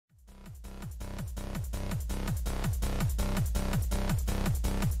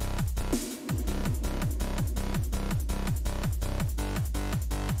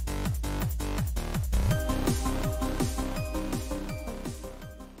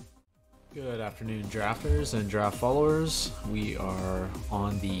Good afternoon, drafters and draft followers. We are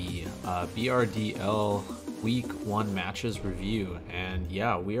on the BRDL Week 1 matches review, and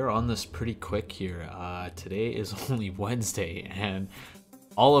yeah, we are on this pretty quick here. Today is only Wednesday, and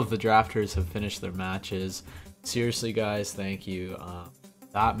all of the drafters have finished their matches. Seriously, guys, thank you.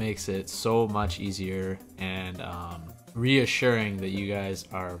 That makes it so much easier and reassuring that you guys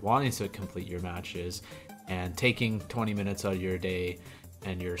are wanting to complete your matches, and taking 20 minutes out of your day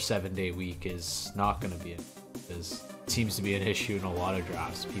and your 7-day week is not going to be it, because it seems to be an issue in a lot of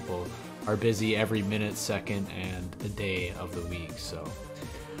drafts. People are busy every minute, second, and a day of the week. So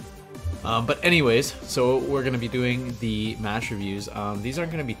but anyways, so we're going to be doing the match reviews. These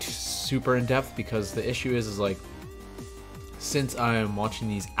aren't going to be super in-depth, because the issue is like, since I'm watching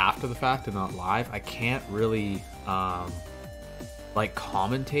these after the fact and not live, I can't really like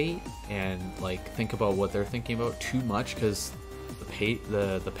commentate and like think about what they're thinking about too much, because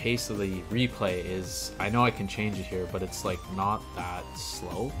the pace of the replay is, I know I can change it here, but it's like not that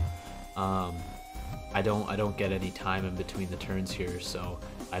slow. I don't get any time in between the turns here, so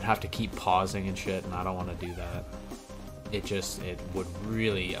I'd have to keep pausing and shit, and I don't want to do that. It would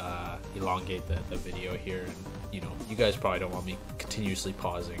really elongate the video here, and you know, you guys probably don't want me continuously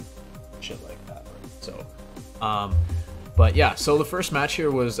pausing shit like that, right? So but yeah, so the first match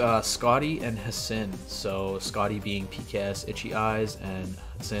here was Scotty and Hasin. So Scotty being PKS Itchy Eyes, and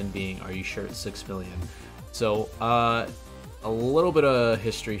Hasin being Are You Sure It's 6 Million? So a little bit of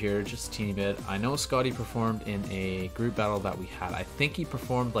history here, just a teeny bit. I know Scotty performed in a group battle that we had. I think he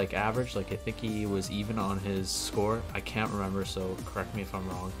performed like average, like I think he was even on his score. I can't remember, so correct me if I'm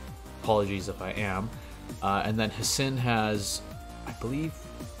wrong. Apologies if I am. And then Hasin has, I believe,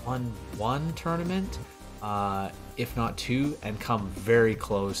 won one tournament, if not two, and come very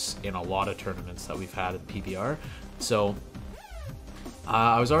close in a lot of tournaments that we've had at PBR. So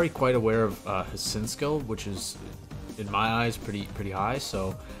I was already quite aware of Hasin's skill, which is, in my eyes, pretty high.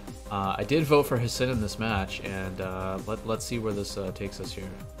 So I did vote for Hasin in this match, and let's see where this takes us here.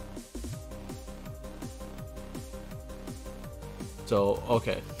 So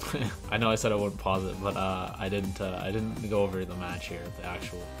okay, I know I said I wouldn't pause it, but I didn't go over the match here, the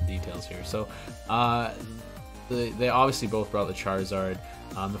actual details here. So they obviously both brought the Charizard.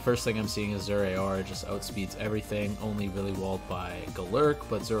 The first thing I'm seeing is Zeraora just outspeeds everything, only really walled by Galurk,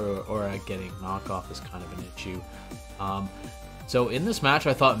 but Zeraora getting knockoff is kind of an issue. So in this match,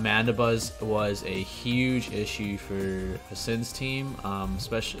 I thought Mandibuzz was a huge issue for Hasin's team,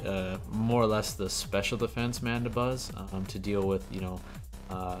 especially more or less the special defense Mandibuzz, to deal with, you know,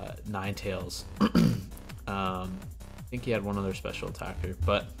 Ninetales. I think he had one other special attacker,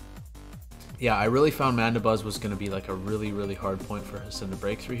 but yeah, I really found Mandibuzz was going to be like a really hard point for Hasin to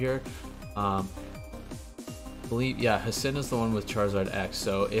break through here. Hasin is the one with Charizard X,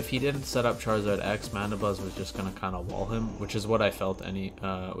 so if he didn't set up Charizard X, Mandibuzz was just gonna kind of wall him, which is what I felt.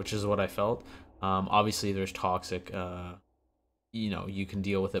 Obviously there's Toxic, you know, you can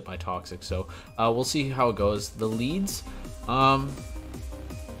deal with it by Toxic, so we'll see how it goes. The leads,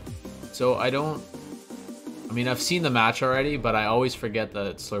 so I mean, I've seen the match already, but I always forget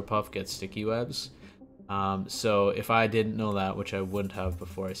that Slurpuff gets sticky webs. So if I didn't know that, which I wouldn't have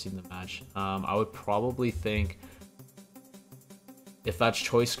before I seen the match, I would probably think, if that's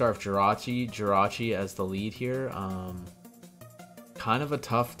Choice Scarf Jirachi as the lead here, kind of a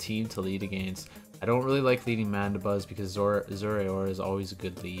tough team to lead against. I don't really like leading Mandibuzz because Zeraora is always a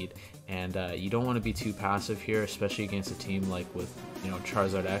good lead, and you don't want to be too passive here, especially against a team like with, you know,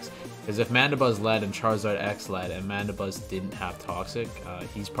 Charizard X, because if Mandibuzz led and Charizard X led and Mandibuzz didn't have Toxic,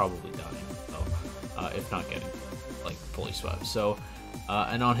 he's probably dying. So if not getting like fully swept. So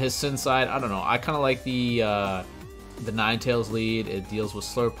and on his Sin side, I don't know, I kind of like the Ninetales lead. It deals with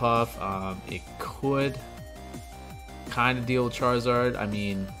Slurpuff. It could kind of deal with Charizard. I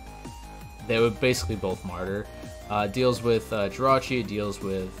mean, they would basically both martyr. Deals with Jirachi, it deals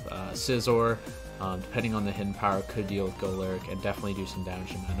with Scizor. Depending on the hidden power, could deal with Galurk and definitely do some damage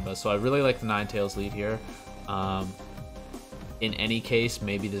to Mandibuzz. So I really like the Ninetales lead here. In any case,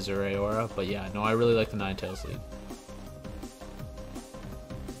 maybe the Zeraora, but yeah, no, I really like the Ninetales lead.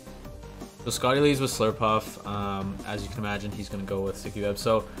 So Scotty leads with Slurpuff. As you can imagine, he's going to go with Sticky Web.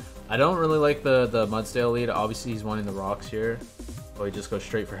 So I don't really like the Mudsdale lead. Obviously, he's wanting the rocks here, so he just goes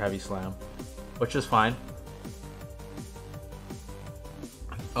straight for Heavy Slam, which is fine.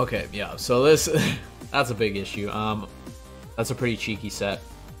 Okay, yeah, so this that's a big issue. That's a pretty cheeky set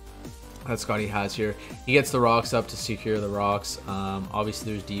that Scotty has here. He gets the rocks up to secure the rocks.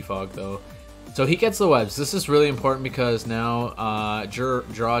 Obviously there's defog though, so he gets the webs. This is really important because now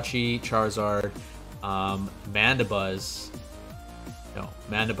Jirachi, Charizard, Mandibuzz, no,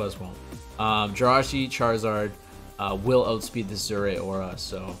 Mandibuzz won't. Jirachi, Charizard will outspeed the Zure Aura,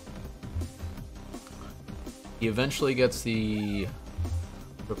 so he eventually gets the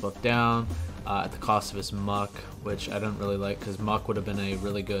Rip Up down at the cost of his Muck, which I don't really like because Muck would have been a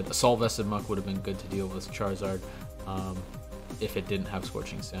really good Assault Vested Muck would have been good to deal with Charizard if it didn't have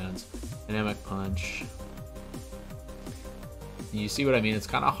Scorching Sands. Dynamic Punch. You see what I mean? It's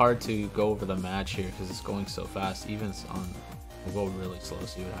kind of hard to go over the match here because it's going so fast. Even on, we'll go really slow,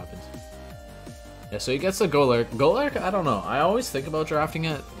 see what happens. Yeah, so he gets the Golurk. Golurk, I don't know. I always think about drafting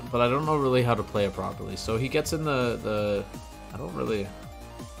it, but I don't know really how to play it properly. So he gets in the I don't really...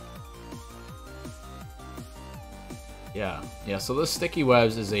 Yeah, so the Sticky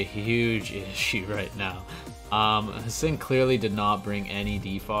Webs is a huge issue right now. Hasin clearly did not bring any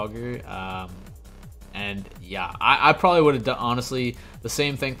Defogger. And yeah, I probably would have done, honestly, the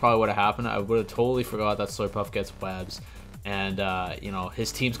same thing probably would have happened. I would have totally forgot that Slurpuff gets webs. And, you know,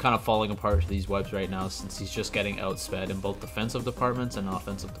 his team's kind of falling apart to these webs right now since he's just getting outsped in both defensive departments and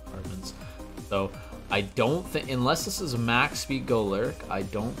offensive departments. So I don't think, unless this is max speed Golurk, I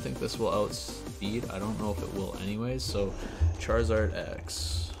don't think this will outspeed. I don't know if it will anyways. So Charizard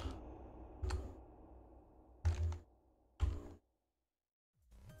X.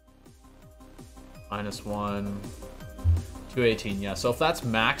 -1, 218. Yeah, so if that's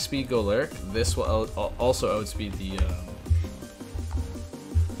max speed Golurk, this will also outspeed the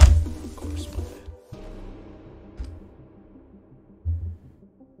of course,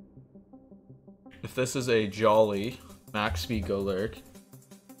 if this is a Jolly max speed Golurk,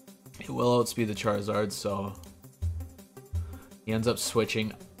 it will outspeed the Charizard, so he ends up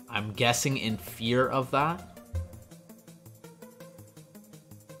switching, I'm guessing in fear of that.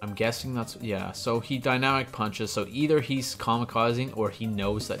 I'm guessing that's, yeah, so he dynamic punches, so either he's kamikazing or he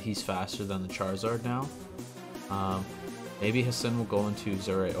knows that he's faster than the Charizard now. Maybe Hasin will go into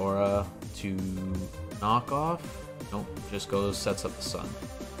Zure Aura to knock off. Nope, just goes, sets up the Sun.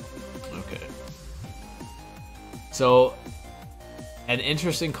 Okay. So, an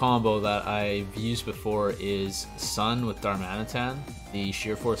interesting combo that I've used before is Sun with Darmanitan, the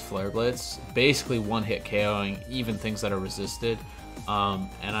Sheer Force Flare Blitz, basically one-hit KOing even things that are resisted.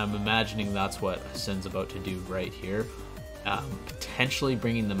 And I'm imagining that's what Hasin's about to do right here. Potentially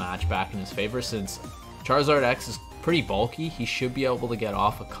bringing the match back in his favor since Charizard X is pretty bulky. He should be able to get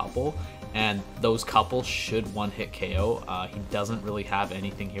off a couple, and those couple should one-hit KO. He doesn't really have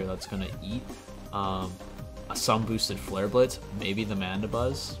anything here that's going to eat. A Sun-boosted Flare Blitz, maybe the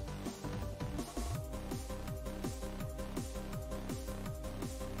Mandibuzz.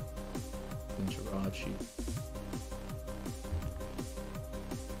 And Jirachi.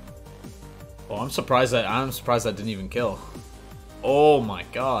 Oh, I'm surprised that didn't even kill. Oh my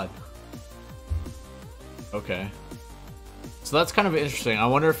god. Okay. So that's kind of interesting. I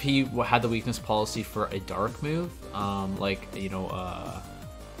wonder if he had the weakness policy for a dark move, like, you know,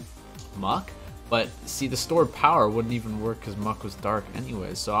 Muck. But see, the stored power wouldn't even work because Muck was dark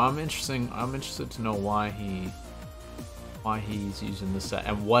anyway. So I'm interested to know why he's using this set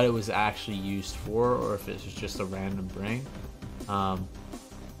and what it was actually used for, or if it's just a random bring.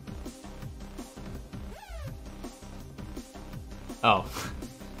 Oh.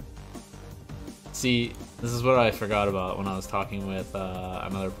 See, this is what I forgot about when I was talking with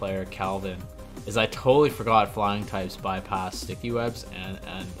another player, Calvin, is I totally forgot flying types bypass sticky webs, and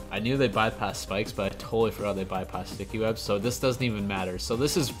I knew they bypass spikes, but I totally forgot they bypass sticky webs, so this doesn't even matter. So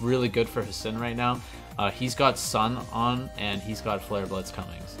this is really good for Hasin right now. He's got Sun on, and he's got Flare Blitz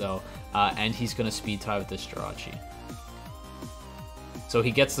coming, so and he's going to speed tie with this Jirachi. So he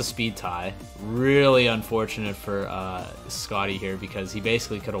gets the speed tie. Really unfortunate for Scotty here because he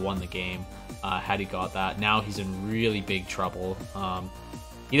basically could have won the game had he got that. Now he's in really big trouble.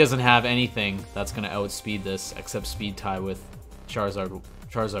 He doesn't have anything that's going to outspeed this except speed tie with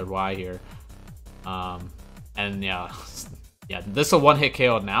Charizard Y here. And yeah, this will one-hit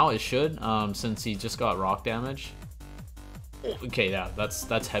KO now. It should, since he just got rock damage. Okay, yeah,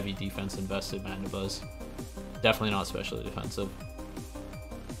 that's heavy defense invested, Mandibuzz. Definitely not specially defensive.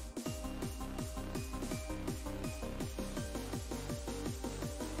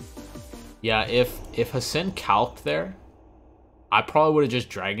 Yeah, if Hasin calced there, I probably would have just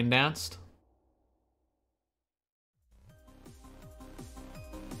Dragon Danced.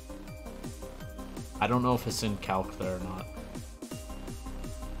 I don't know if Hasin calced there or not.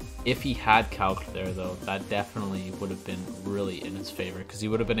 If he had calced there, though, that definitely would have been really in his favor, because he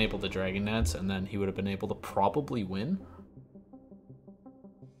would have been able to Dragon Dance, and then he would have been able to probably win.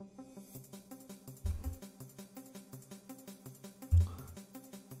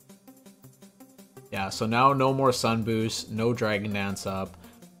 Yeah, Yeah, so now no more Sun Boost, no Dragon Dance up.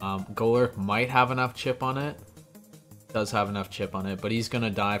 Golurk might have enough chip on it. Does have enough chip on it, but he's gonna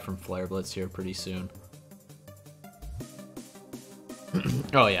die from Flare Blitz here pretty soon.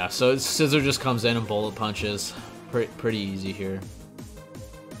 Oh yeah, so Scissor just comes in and bullet punches. Pretty easy here.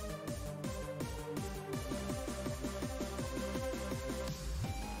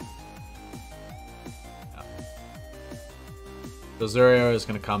 Yeah. So Zuriel is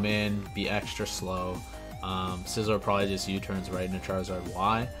gonna come in, be extra slow. Scissor probably just U-turns right into Charizard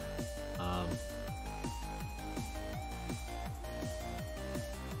Y.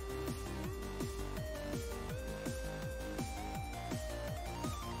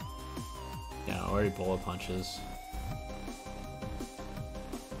 Yeah, already bullet punches.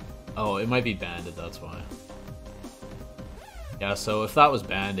 Oh, it might be banded, that's why. Yeah, so if that was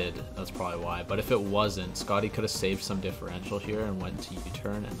banded, that's probably why. But if it wasn't, Scotty could have saved some differential here and went to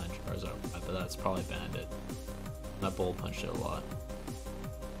U-turn and then Charizard. But that's probably banded. That bullet punched it a lot.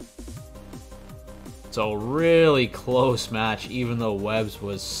 So really close match, even though Webs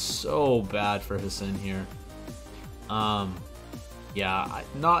was so bad for Hasin here. Yeah,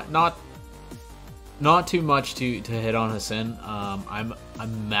 not too much to hit on Hasin. I'm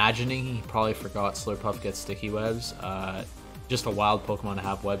imagining he probably forgot Slurpuff gets sticky webs. Just a wild Pokemon to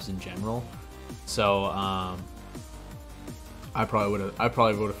have webs in general. So I probably would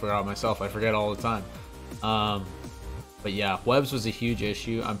have forgot myself. I forget all the time. But yeah, webs was a huge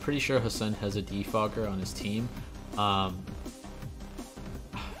issue. I'm pretty sure Hasin has a defogger on his team.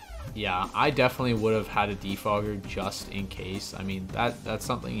 Yeah, I definitely would have had a defogger just in case. I mean, that's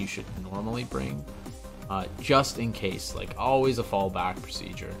something you should normally bring. Just in case, like always a fallback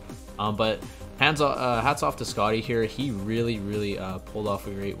procedure. But hats off to Scotty here. He really pulled off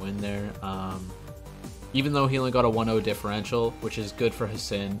a great win there. Even though he only got a 1-0 differential, which is good for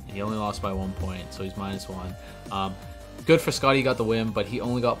Hasin. He only lost by 1 point, so he's -1. Good for Scotty, he got the win, but he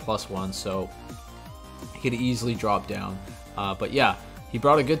only got +1, so he could easily drop down. But yeah, he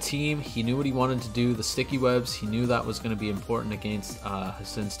brought a good team. He knew what he wanted to do. The sticky webs, he knew that was going to be important against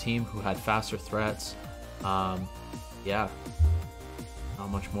Hasin's team, who had faster threats. Yeah, not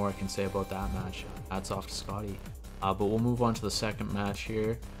much more I can say about that match. Hats off to Scotty. But we'll move on to the second match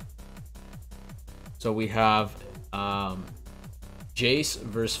here. So we have Jace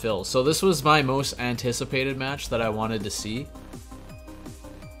versus Phil. So this was my most anticipated match that I wanted to see.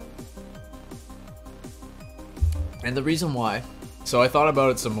 And the reason why, so I thought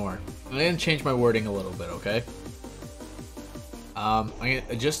about it some more. I'm going to change my wording a little bit, okay? I'm going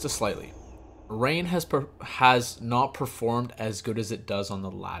to adjust it slightly. Rain has not performed as good as it does on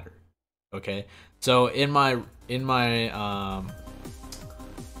the ladder. Okay, so in my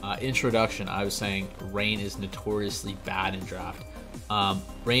introduction, I was saying Rain is notoriously bad in draft.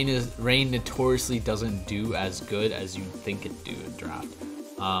 Rain notoriously doesn't do as good as you think it do in draft.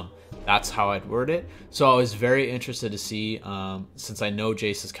 That's how I'd word it. So I was very interested to see, since I know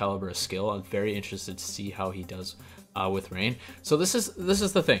Jace's caliber of skill, I'm very interested to see how he does with Rain. So this is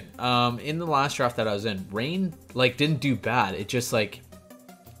the thing. In the last draft that I was in, Rain didn't do bad. It just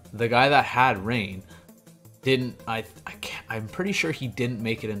the guy that had Rain didn't. I'm pretty sure he didn't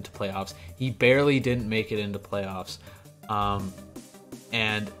make it into playoffs. He barely didn't make it into playoffs.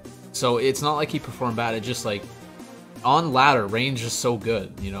 And so it's not like he performed bad. It just on ladder, Rain's just so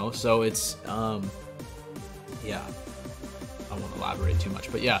good, you know. So it's yeah. I won't elaborate too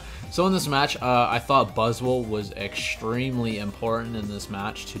much, but yeah. So in this match, I thought Buzzwole was extremely important in this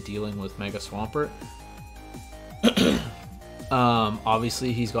match to dealing with Mega Swampert.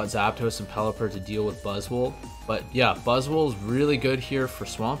 Obviously, he's got Zapdos and Pelipper to deal with Buzzwole, but yeah, Buzzwole is really good here for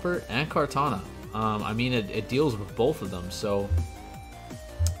Swampert and Kartana. I mean, it deals with both of them. So,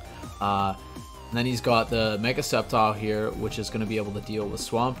 and then he's got the Mega Sceptile here, which is going to be able to deal with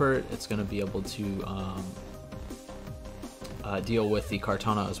Swampert. It's going to be able to deal with the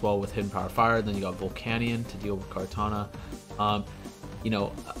Kartana as well with Hidden Power Fire. Then you got Volcanion to deal with Kartana. You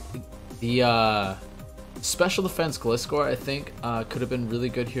know, the Special Defense Gliscor, I think, could have been really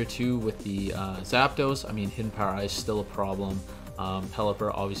good here too with the Zapdos. I mean, Hidden Power Ice still a problem.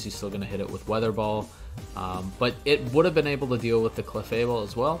 Pelipper obviously still going to hit it with Weather Ball. But it would have been able to deal with the Clefable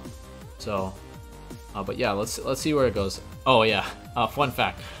as well. So, but yeah, let's see where it goes. Oh yeah, fun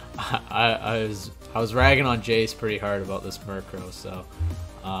fact. I was ragging on Jace pretty hard about this Murkrow, so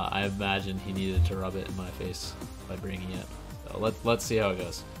I imagine he needed to rub it in my face by bringing it. So let's see how it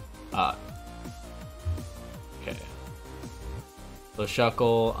goes. Okay. So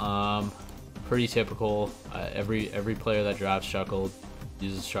Shuckle, pretty typical. Every player that drafts Shuckle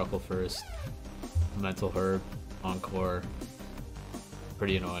uses Shuckle first. Mental Herb, Encore,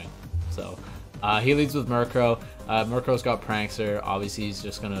 pretty annoying. So He leads with Murkrow. Murkrow's got Prankster. Obviously, he's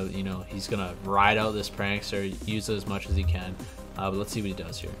just gonna, you know, he's gonna ride out this Prankster, use it as much as he can. But let's see what he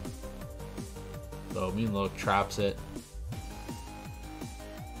does here. So Mean Look traps it.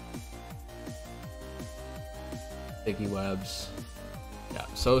 Sticky webs. Yeah,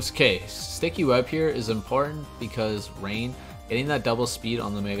 so okay, Sticky Web here is important because Rain, getting that double speed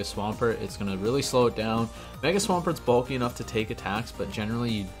on the Mega Swampert, it's going to really slow it down. Mega Swampert's bulky enough to take attacks, but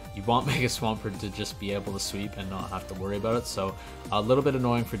generally you want Mega Swampert to just be able to sweep and not have to worry about it. So a little bit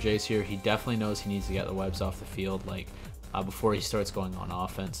annoying for Jace here. He definitely knows he needs to get the webs off the field before he starts going on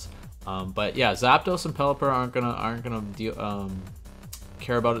offense. But yeah, Zapdos and Pelipper aren't gonna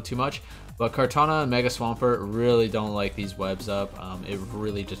care about it too much. But Kartana and Mega Swampert really don't like these webs up. It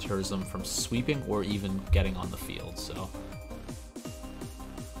really deters them from sweeping or even getting on the field. So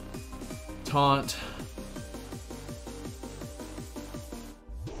Taunt,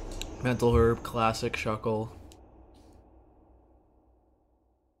 Mental Herb, Classic, Shoghi.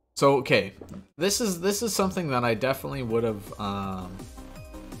 So okay, this is something that I definitely would have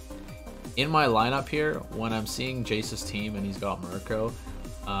in my lineup here when I'm seeing Jace's team and he's got Murkrow.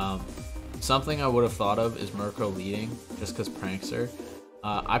 Something I would have thought of is Murkrow leading, just because Prankster.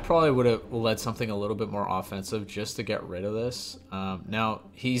 I probably would have led something a little bit more offensive just to get rid of this. Now,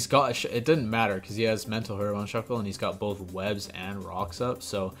 he's got, it didn't matter because he has Mental Herb on Shoghi and he's got both webs and rocks up,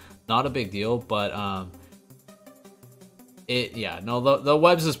 so not a big deal, but the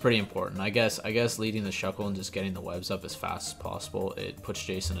webs is pretty important. I guess leading the Shoghi and just getting the webs up as fast as possible, it puts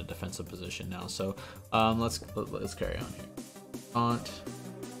Jace in a defensive position now. So let's carry on here. Taunt.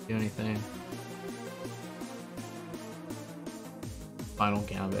 Do anything. Final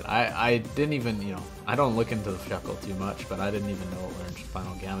Gambit. I didn't even, you know, I don't look into the Praackle too much, but I didn't even know it learned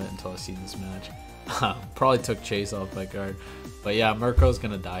Final Gambit until I seen this match. Probably took Chase off by guard. But yeah, Murkrow's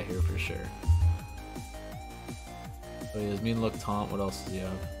gonna die here for sure. So he has Mean Look, Taunt. What else does he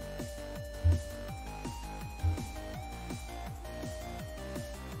have?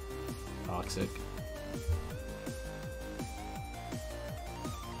 Toxic.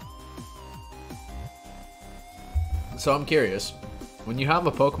 So I'm curious, when you have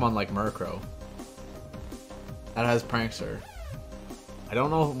a Pokemon like Murkrow that has Prankster, I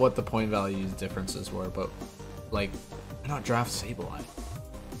don't know what the point value differences were, but like, why not draft Sableye?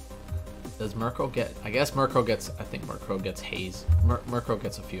 Does Murkrow get, I guess Murkrow gets, I think Murkrow gets Haze. Murkrow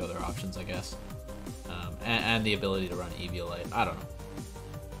gets a few other options, I guess. And the ability to run Eviolite, I don't know.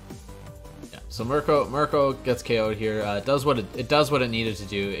 Yeah, so Murkrow gets KO'd here. It does what it needed to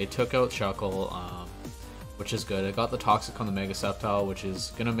do. It took out Shoghi, which is good. It got the Toxic on the Mega Sceptile, which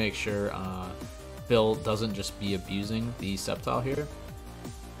is gonna make sure Phil doesn't just be abusing the Sceptile here.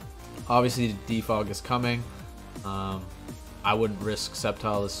 Obviously, the Defog is coming. I wouldn't risk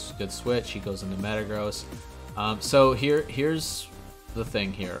Sceptile. This is a good switch. He goes into Metagross. So here's the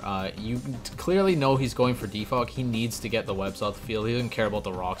thing here. You clearly know he's going for Defog. He needs to get the webs off the field. He doesn't care about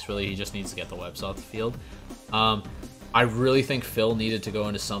the rocks really. He just needs to get the webs off the field. I really think Phil needed to go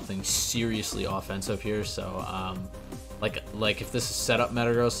into something seriously offensive here. So like if this is set up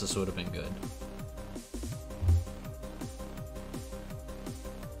Metagross, this would have been good.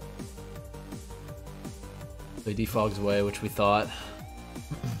 They Defog's away, which we thought.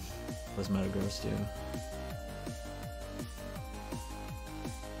 What does Metagross do?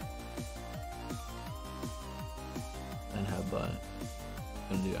 And Headbutt.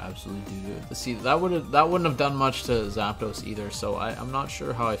 Gonna do absolutely doo-doo. See, that wouldn't have done much to Zapdos either, so I'm not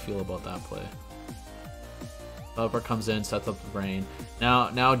sure how I feel about that play. Pelipper comes in, sets up the Rain. Now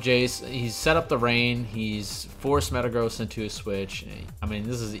Jace, he's set up the Rain, he's forced Metagross into a switch. I mean,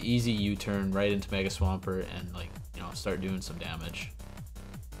 this is an easy U-turn right into Mega Swampert and, like, you know, start doing some damage.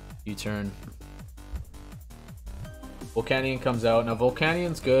 U-turn. Volcanion comes out. Now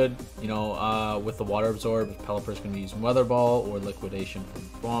Volcanion's good, you know, with the Water Absorb. If Pelipper's going to be using Weather Ball or Liquidation from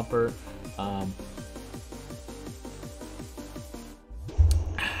Swampert.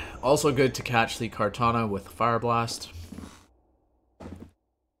 Also good to catch the Kartana with Fire Blast.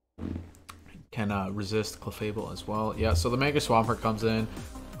 Can resist Clefable as well. Yeah, so the Mega Swampert comes in,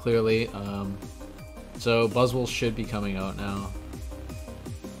 clearly. So Buzzwole should be coming out now.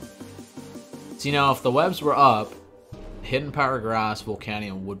 See, now if the webs were up, Hidden Power Grass,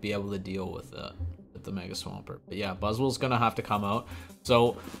 Volcanion would be able to deal with the Mega Swampert. But yeah, Buzzwole's gonna have to come out.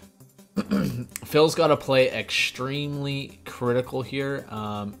 So Phil's got to play extremely critical here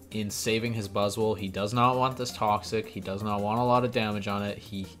in saving his Buzzwole. He does not want this Toxic. He does not want a lot of damage on it.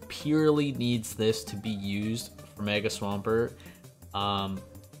 He purely needs this to be used for Mega Swampert and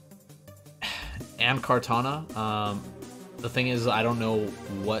Kartana. the thing is, I don't know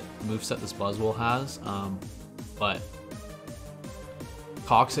what moveset this Buzzwole has, but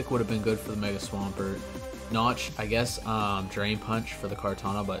Toxic would have been good for the Mega Swampert. Notch, I guess, Drain Punch for the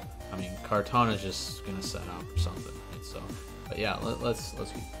Kartana, but I mean, Kartana's just gonna set up or something, right? So, but yeah, let's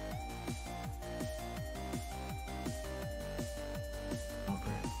keep.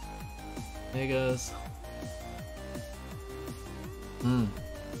 Megas.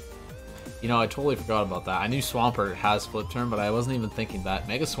 You know, I totally forgot about that. I knew Swampert has Flip Turn, but I wasn't even thinking that.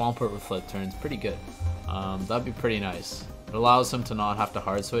 Mega Swampert with Flip Turn is pretty good. That'd be pretty nice. It allows him to not have to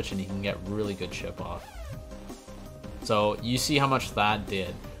hard switch, and he can get really good chip off. So you see how much that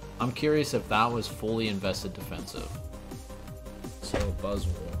did. I'm curious if that was fully invested defensive. So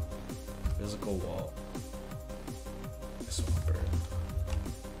Buzzwole, physical wall, Swampert.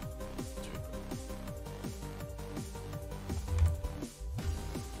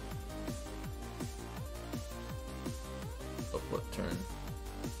 Flip turn.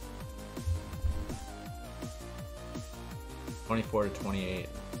 24 to 28.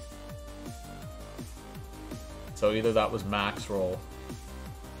 So either that was max roll,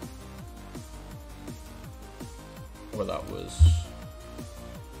 or that was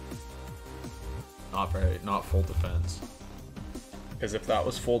not full defense. Because if that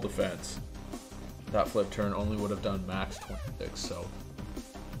was full defense, that flip turn only would have done max 26. So.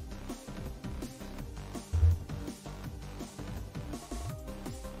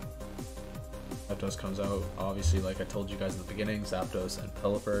 Zapdos comes out, obviously, like I told you guys in the beginning, Zapdos and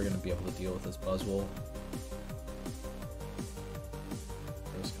Pelipper are going to be able to deal with this Buzzwole.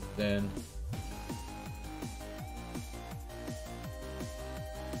 First comes in.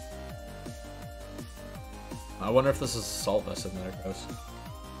 I wonder if this is Assault Vest of Metagross.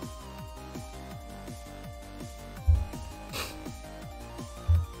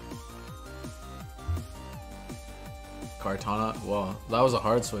 Kartana, well, that was a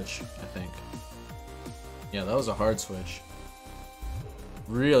hard switch, I think. Yeah, that was a hard switch.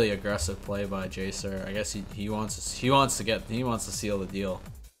 Really aggressive play by Jace. I guess he wants to seal the deal.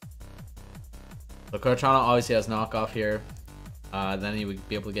 So Kartana obviously has knockoff here. Then he would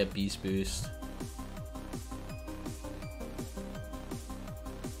be able to get Beast Boost.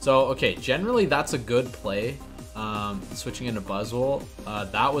 So okay, generally that's a good play. Switching into Buzzwole.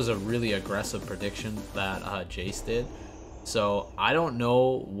 That was a really aggressive prediction that Jace did. So I don't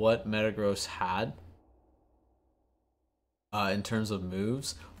know what Metagross had in terms of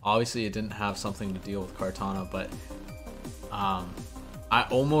moves. Obviously it didn't have something to deal with Kartana, but I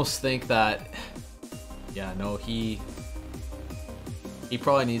almost think that, yeah, no, he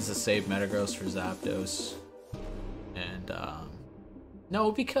probably needs to save Metagross for Zapdos. And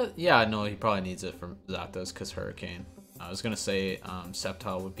no, because, yeah, no, he probably needs it from Zapdos because Hurricane. I was gonna say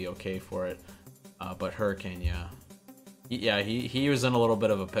Sceptile would be okay for it, but Hurricane, yeah. He was in a little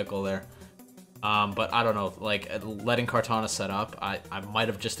bit of a pickle there. But I don't know, like, letting Kartana set up, I might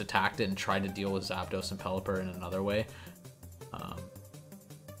have just attacked it and tried to deal with Zapdos and Pelipper in another way. I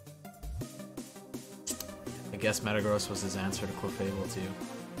guess Metagross was his answer to Clefable too.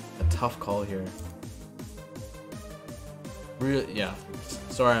 A tough call here. Really, yeah.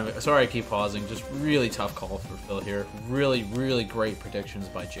 Sorry I keep pausing. Just really tough call for Phil here. Really great predictions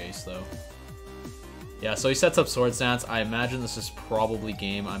by Jace though. Yeah, so he sets up Swords Dance. I imagine this is probably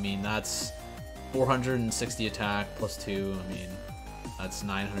game. I mean, that's 460 attack plus 2. I mean, that's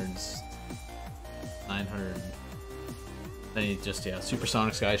 900. Then he just, yeah,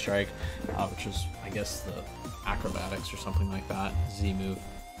 Supersonic Sky Strike, which is, I guess, the Acrobatics or something like that. Z move.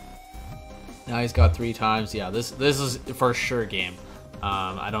 Now he's got 3 times. Yeah, this is for sure game.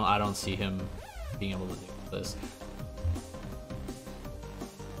 I don't see him being able to do this.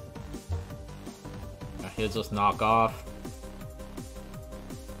 He'll just knock off.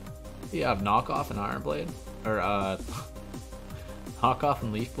 You have knockoff and Iron Blade, or knockoff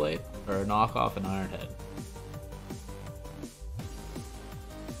and Leaf Blade, or knockoff and Iron Head.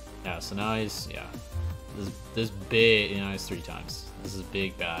 Yeah, so now he's, yeah, this big, you know, he's 3 times. This is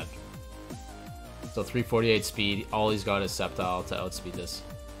big bad. So 348 speed. All he's got is Sceptile to outspeed this.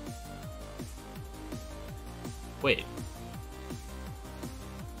 Wait.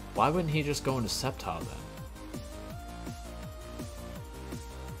 Why wouldn't he just go into Sceptile then?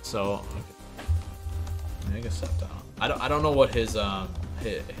 So, okay. Mega Sceptile. I don't know what his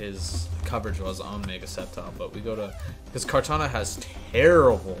coverage was on Mega Sceptile, but we go to, because Kartana has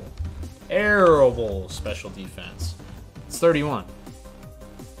terrible special defense. It's 31.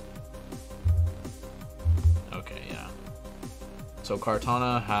 Okay, yeah. So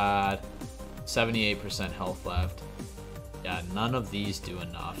Kartana had 78% health left. Yeah, none of these do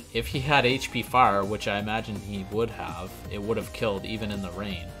enough. If he had HP Fire, which I imagine he would have, it would have killed even in the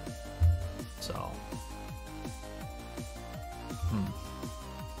rain. So...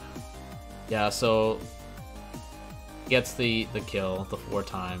 Yeah, so... Gets the kill, the 4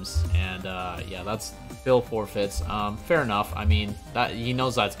 times, and yeah, that's... Phil forfeits. Fair enough. I mean, that he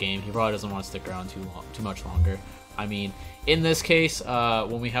knows that's game. He probably doesn't want to stick around too much longer. I mean, in this case,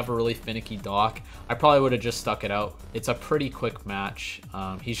 when we have a really finicky dock, I probably would have just stuck it out. It's a pretty quick match.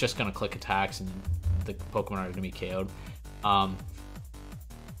 He's just going to click attacks and the Pokemon are going to be KO'd.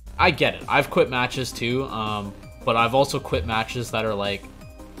 I get it. I've quit matches too, but I've also quit matches that are like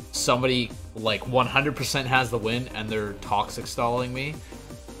somebody like 100% has the win and they're toxic stalling me.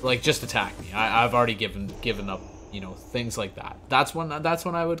 Like, just attack me. I've already given up, you know, things like that. That's when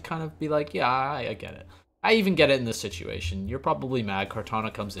I would kind of be like, yeah, I get it. I even get it in this situation. You're probably mad.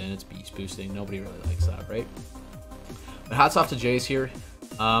 Kartana comes in, it's beast boosting. Nobody really likes that, right? But hats off to Jace here.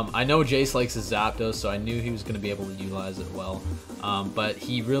 I know Jace likes his Zapdos, so I knew he was going to be able to utilize it well. But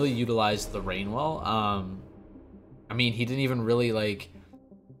he really utilized the rain well. I mean, he didn't even really, like,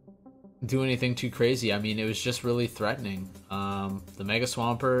 do anything too crazy. I mean, it was just really threatening. The Mega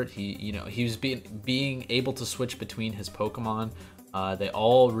Swampert, he was being able to switch between his Pokemon. They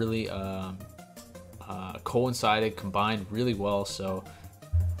all really... coincided, combined really well. So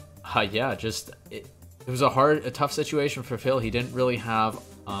yeah, just it was a tough situation for Phil. He didn't really have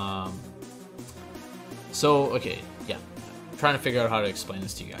so okay, yeah, I'm trying to figure out how to explain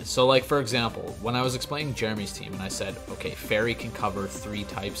this to you guys. So, like, for example, when I was explaining Jeremy's team and I said, okay, Fairy can cover 3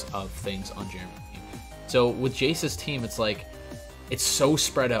 types of things on Jeremy's team. So with Jace's team, it's like it's so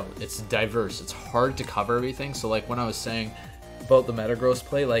spread out, it's diverse, it's hard to cover everything. So, like, when I was saying about the Metagross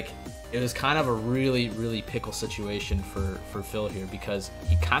play, like, it was kind of a really pickle situation for Phil here, because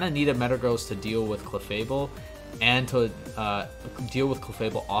he kind of needed Metagross to deal with Clefable and to deal with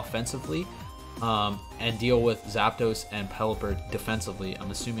Clefable offensively, and deal with Zapdos and Pelipper defensively.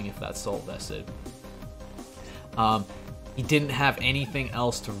 I'm assuming if that's Salt Vested. He didn't have anything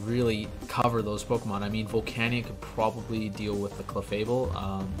else to really cover those Pokemon. I mean, Volcanion could probably deal with the Clefable,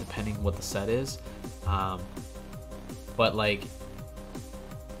 depending what the set is. But, like,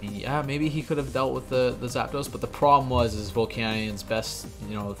 yeah, maybe he could have dealt with the Zapdos, but the problem is Volcanion's best,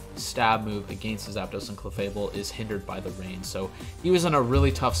 you know, stab move against the Zapdos and Clefable is hindered by the rain. So he was in a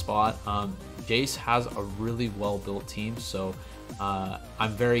really tough spot. Jace has a really well-built team, so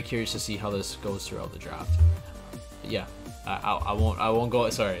I'm very curious to see how this goes throughout the draft. But yeah, I won't go.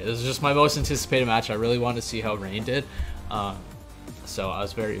 Sorry, this is just my most anticipated match. I really wanted to see how Rain did, so I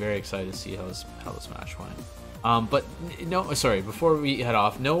was very excited to see how this match went. But no, sorry, before we head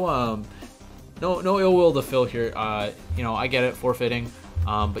off, no ill will to Phil here. You know, I get it, forfeiting,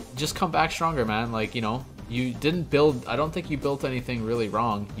 but just come back stronger, man. Like, you know, you didn't build, I don't think you built anything really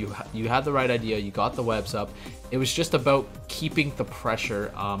wrong. You had the right idea, you got the webs up. It was just about keeping the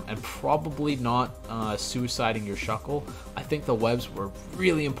pressure, and probably not suiciding your Shuckle. I think the webs were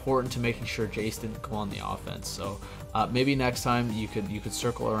really important to making sure Jace didn't go on the offense. So maybe next time you could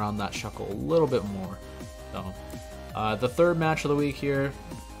circle around that Shuckle a little bit more. So, the third match of the week here,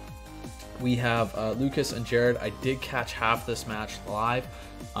 we have Lucas and Jarrod. I did catch half this match live.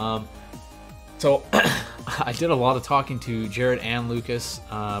 So I did a lot of talking to Jarrod and Lucas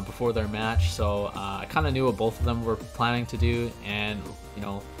before their match, so I kind of knew what both of them were planning to do. And, you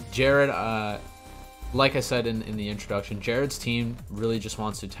know, Jarrod, like I said in the introduction, Jarrod's team really just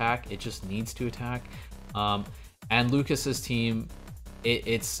wants to attack. It just needs to attack. And Lucas's team, it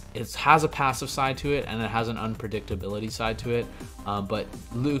has a passive side to it, and it has an unpredictability side to it. But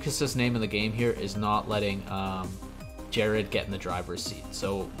Lucas's name in the game here is not letting Jarrod get in the driver's seat.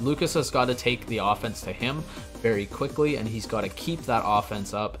 So Lucas has got to take the offense to him very quickly, and he's got to keep that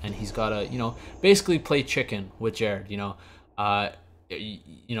offense up, and he's got to, you know, basically play chicken with Jarrod. You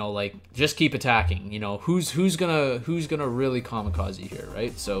know, like, just keep attacking. You know, who's gonna really kamikaze you here,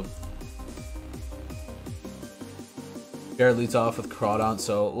 right? So Jarrod leads off with Crawdon.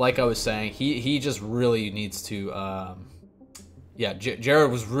 So, like I was saying, he just really needs to, yeah, Jarrod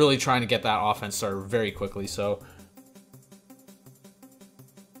was really trying to get that offense started very quickly. So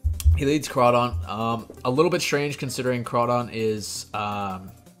he leads Crawdon. A little bit strange considering Crawdon is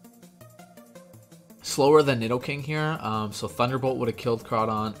slower than Nidoking here. So Thunderbolt would have killed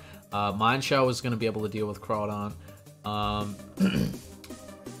Crawdon. Mineshaw was going to be able to deal with Crawdon.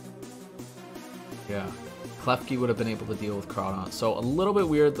 Yeah. Klefki would have been able to deal with Crawdon. So a little bit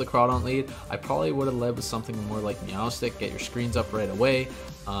weird, the Crawdon lead. I probably would have led with something more like Meowstic, get your screens up right away.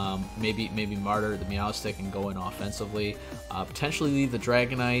 Maybe Martyr the Meowstic and go in offensively. Potentially lead the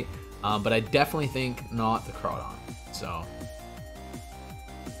Dragonite, but I definitely think not the Crawdon. So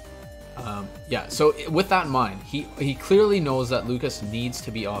yeah, so with that in mind, he clearly knows that Lucas needs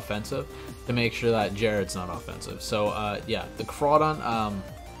to be offensive to make sure that Jarrod's not offensive. So yeah, the Crawdon, a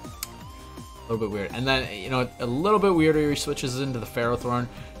little bit weird. And then, you know, a little bit weirder, he switches into the Ferrothorn,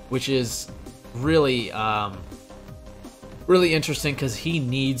 which is really really interesting because he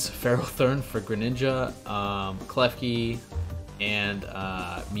needs Ferrothorn for Greninja, Klefki, and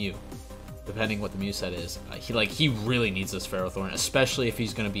Mew, depending what the Mew set is. He really needs this Ferrothorn, especially if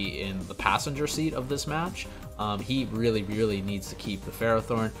he's going to be in the passenger seat of this match. He really needs to keep the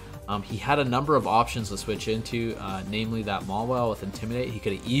Ferrothorn. He had a number of options to switch into, namely that Mawile with Intimidate. He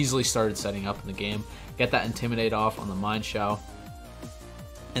could have easily started setting up in the game, get that Intimidate off on the Mind Shao,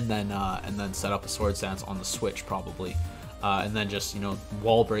 and then set up a Swords Dance on the Switch probably. And then just, you know,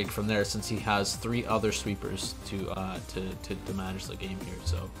 wall break from there, since he has 3 other sweepers to manage the game here.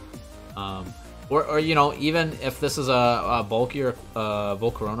 So, or you know, even if this is a bulkier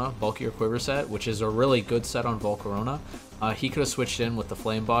Volcarona, bulkier Quiver set, which is a really good set on Volcarona, he could have switched in with the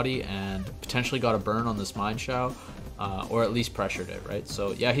Flame Body and potentially got a burn on this Mind Shao, or at least pressured it, right?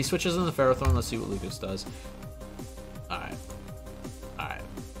 So yeah, he switches in the Ferrothorn. Let's see what Lucas does. All right.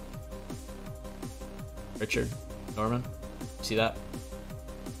 Richard, Norman. See that?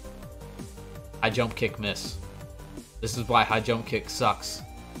 High jump kick miss. This is why high jump kick sucks.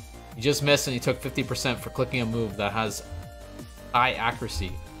 You just missed and you took 50% for clicking a move that has high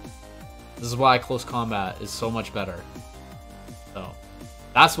accuracy. This is why close combat is so much better. So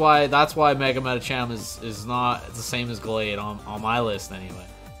that's why Mega Metacham is not the same as Glade on my list anyway.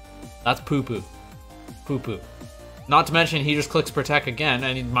 That's poo poo. Poo poo. Not to mention he just clicks Protect again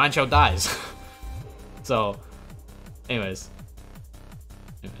and Mind Shao dies. So anyways.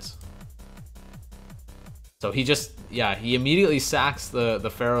 So he just, yeah, he immediately sacks the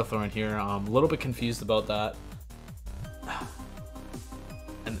Ferrothorn here. I'm a little bit confused about that.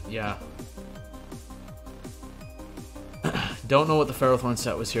 And yeah. Don't know what the Ferrothorn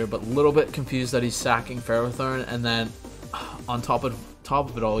set was here, but a little bit confused that he's sacking Ferrothorn, and then on top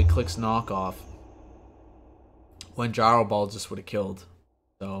of it all, he clicks Knockoff when Gyro Ball just would have killed.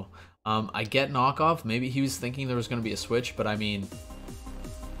 So I get Knockoff. Maybe he was thinking there was going to be a switch, but I mean,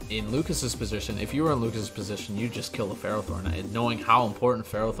 in Lucas's position, if you were in Lucas's position, you'd just kill the Ferrothorn. And knowing how important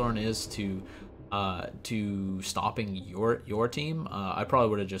Ferrothorn is to stopping your team, I probably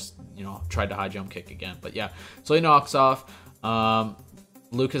would have just, you know, tried to high jump kick again. But yeah, so he knocks off.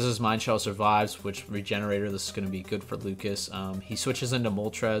 Lucas's Mind Shell survives, which Regenerator, this is going to be good for Lucas. He switches into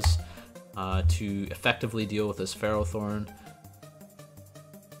Moltres to effectively deal with this Ferrothorn.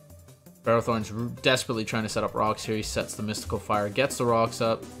 Ferrothorn's desperately trying to set up rocks here. He sets the Mystical Fire, gets the rocks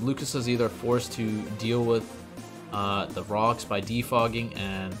up. Lucas is either forced to deal with the rocks by defogging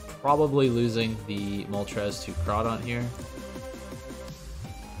and probably losing the Moltres to Crawdon here.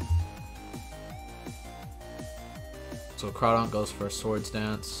 So Crawdon goes for a Swords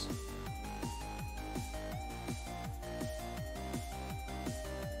Dance.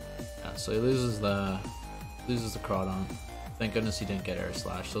 Yeah, so he loses the Crawdon. Thank goodness he didn't get Air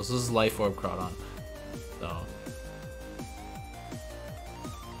Slash. So this is Life Orb Crawdon. So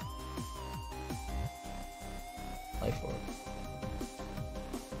Life Orb.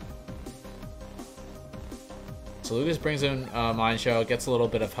 So Lucas brings in Mind Shell, gets a little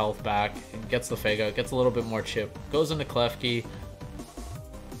bit of health back, gets the Fake Out, gets a little bit more chip, goes into Klefki.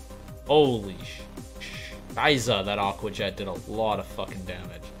 Holy Shiza, that Aqua Jet did a lot of fucking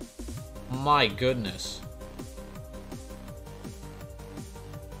damage. My goodness.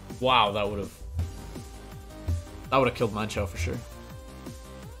 Wow, that would have killed Mind Shell for sure.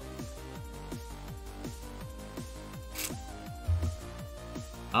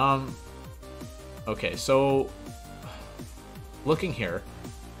 Okay, so looking here.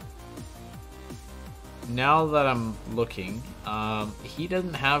 Now that I'm looking, he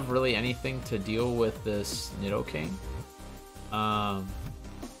doesn't have really anything to deal with this Nidoking.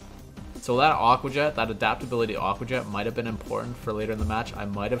 So that Aqua Jet, that adaptability Aqua Jet might have been important for later in the match. I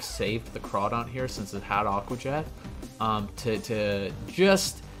might have saved the Crawdon here since it had Aqua Jet, to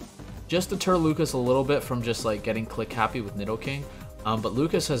just deter Lucas a little bit from just like getting click happy with Nidoking. But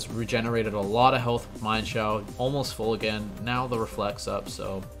Lucas has regenerated a lot of health with Mind Shell, almost full again. Now the Reflect's up,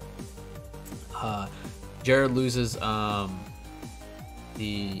 so Jarrod loses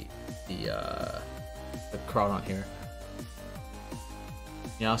the Crawdon here.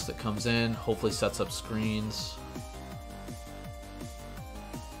 Meowstic comes in, hopefully sets up screens.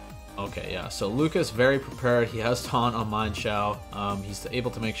 Okay, yeah, so Lucas very prepared. He has Taunt on Mind Shao. He's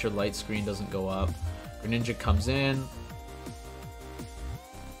able to make sure Light Screen doesn't go up. Greninja comes in.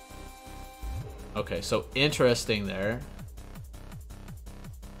 Okay, so interesting there.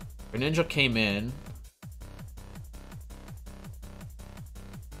 Greninja came in.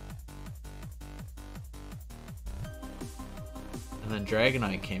 And then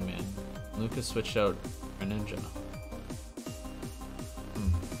Dragonite came in. Lucas switched out Greninja.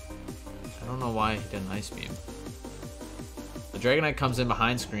 I don't know why he didn't Ice Beam. The Dragonite comes in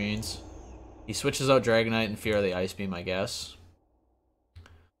behind screens. He switches out Dragonite in fear of the Ice Beam, I guess.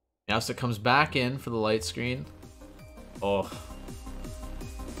 Meowstic comes back in for the light screen. Oh.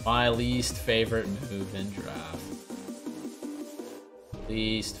 My least favorite move in draft.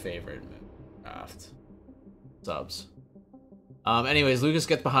 Least favorite move in draft. Subs. Anyways, Lucas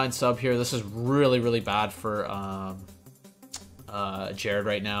gets behind sub here. This is really, really bad for Jarrod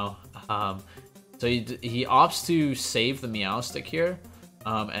right now. So he opts to save the Meowstic here.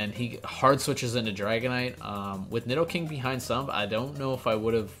 And he hard switches into Dragonite. With Nidoking behind sub, I don't know if I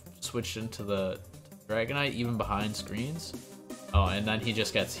would have switched into the Dragonite even behind screens. Oh, and then he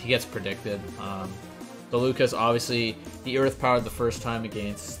gets predicted. So Lucas, obviously, he Earth Powered the first time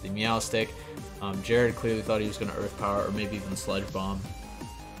against the Meowstic. Jarrod clearly thought he was going to Earth Power or maybe even Sludge Bomb.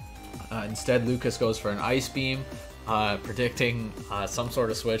 Instead, Lucas goes for an Ice Beam, predicting some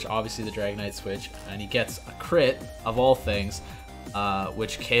sort of switch, obviously the Dragonite switch, and he gets a crit, of all things,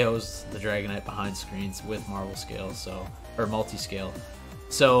 which KOs the Dragonite behind screens with Marvel Scale, or Multi-Scale.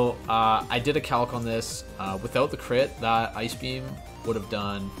 So I did a calc on this. Without the crit, that Ice Beam would have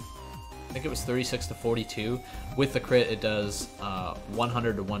done, I think it was 36 to 42. With the crit, it does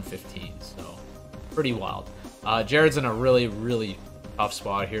 100 to 115. So pretty wild. Jarrod's in a really, really tough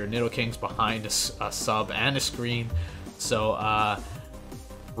spot here. Nidoking's behind a sub and a screen. So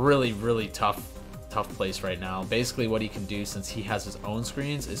really, really tough place right now. Basically what he can do, since he has his own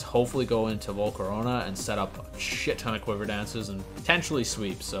screens, is hopefully go into Volcarona and set up a shit ton of Quiver Dances and potentially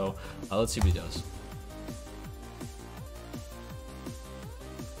sweep. So let's see what he does.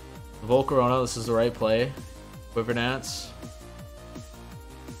 Volcarona, this is the right play. Quiver Dance.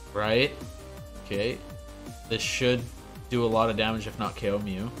 Right. Okay. This should do a lot of damage, if not KO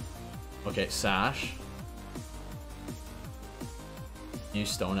Mew. Okay, Sash. New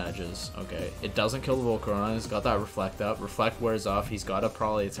Stone Edges. Okay, it doesn't kill the Volcarona. He's got that Reflect up. Reflect wears off. He's got to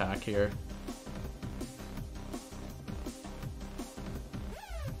probably attack here.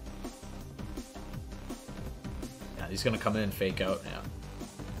 Yeah, he's gonna come in and fake out. Yeah.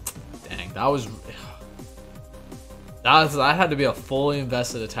 Dang, that had to be a fully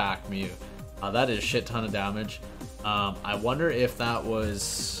invested attack, Mew. That is a shit ton of damage. I wonder if that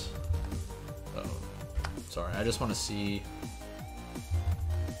was. Oh, sorry. I just want to see.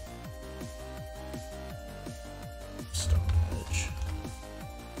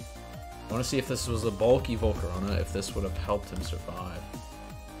 I want to see if this was a bulky Volcarona, if this would have helped him survive.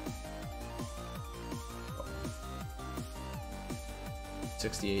 Oh.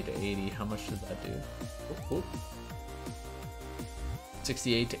 68 to 80, how much did that do? Oh, oh.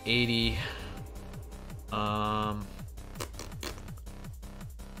 68 to 80.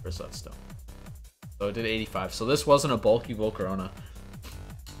 Where's that stone? So it did 85. So this wasn't a bulky Volcarona.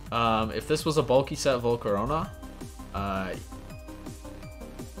 If this was a bulky set Volcarona,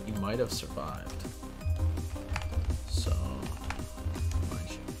 he might have survived. So,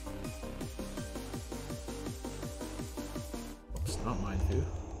 oops, not mine too.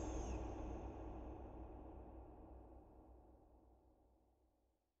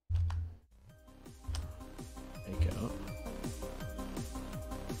 Take out.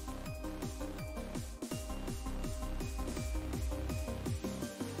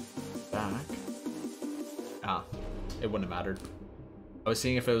 Back. Ah, it wouldn't have mattered. I was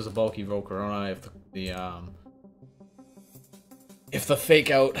seeing if it was a bulky Volcarona, if the fake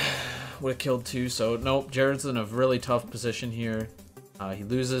out would have killed too. So nope, Jarrod's in a really tough position here. He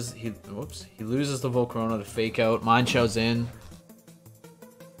loses the Volcarona to fake out. Mind Shell's in.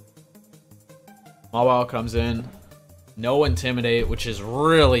 Mawile comes in. No Intimidate, which is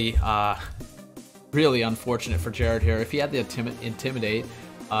really really unfortunate for Jarrod here. If he had the Intimidate,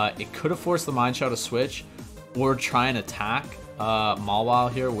 it could have forced the Mind Shell to switch or try and attack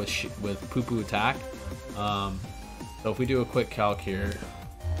Mawile here with Poo Poo attack. So if we do a quick calc here,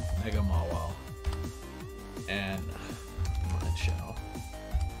 Mega Mawile and Mind Shell.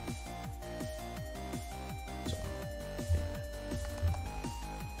 So,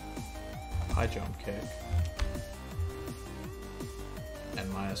 high jump kick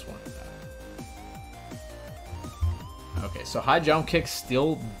and -1 attack. Okay, so high jump kick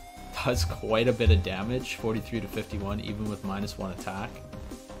still does quite a bit of damage, 43 to 51, even with -1 attack.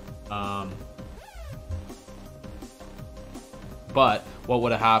 But what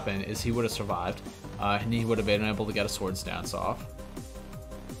would have happened is he would have survived, and he would have been able to get a swords dance off.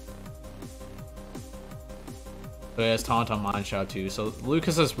 So he has taunt on Mineshaw too. So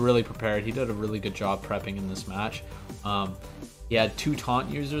Lucas is really prepared. He did a really good job prepping in this match. He had 2 taunt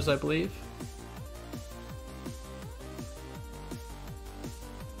users, I believe.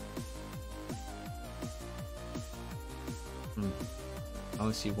 I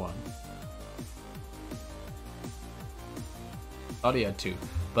only see 1. Thought he had 2.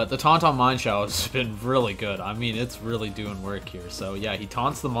 But the taunt on Mineshaw has been really good. I mean, it's really doing work here. So yeah, he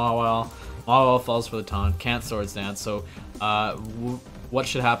taunts the Mawile. Mawile falls for the taunt. Can't swords dance. So what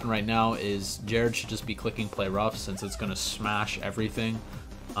should happen right now is Jarrod should just be clicking play rough, since it's going to smash everything.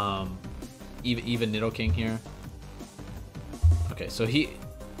 Even Nidoking here. Okay, so he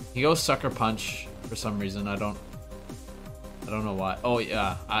goes sucker punch for some reason. I don't know why. Oh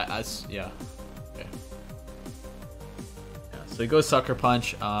yeah, yeah. Okay. Yeah, so he goes sucker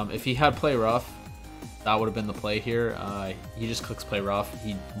punch. If he had play rough, that would have been the play here. He just clicks play rough.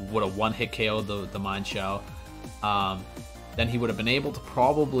 He would have one hit KO'd the Mineshaw. Then he would have been able to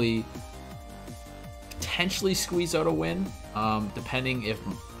probably potentially squeeze out a win, depending if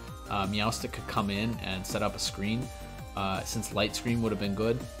Meowstic could come in and set up a screen, since light screen would have been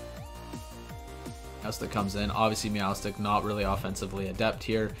good. Meowstic comes in. Obviously, Meowstic not really offensively adept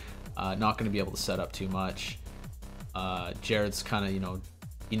here. Not going to be able to set up too much. Jarrod's kind of, you know,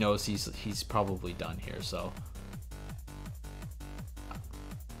 he knows he's probably done here. So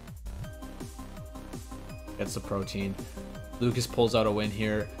gets the protein. Lucas pulls out a win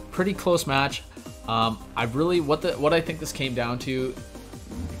here. Pretty close match. I really what I think this came down to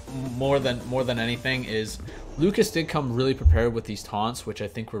more than anything is Lucas did come really prepared with these taunts, which I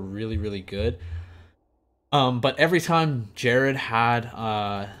think were really good. But every time Jarrod had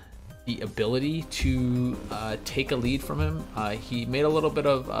the ability to take a lead from him, he made a little bit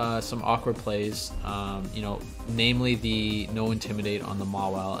of some awkward plays. You know, namely the no intimidate on the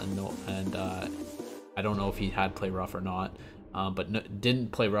Mawile, and I don't know if he had play rough or not, but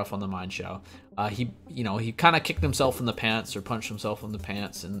didn't play rough on the Mineshaw. He kind of kicked himself in the pants or punched himself in the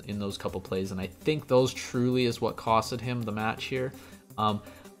pants in those couple plays, and I think those truly is what costed him the match here.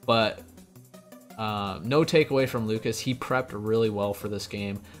 But no takeaway from Lucas. He prepped really well for this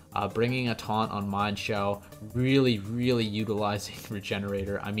game, bringing a taunt on Mineshaw, really utilizing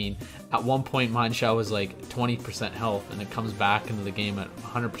Regenerator. I mean, at one point Mineshaw was like 20% health, and it comes back into the game at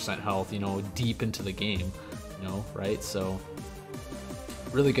 100% health, you know, deep into the game, you know, right? So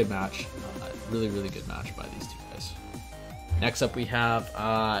really good match. Really good match by these two guys. Next up we have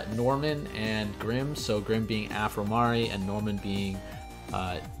Norman and Grim. So Grim being Afromari and Norman being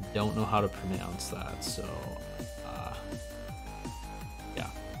don't know how to pronounce that, so yeah,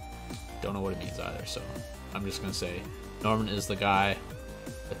 don't know what it means either, so I'm just gonna say Norman is the guy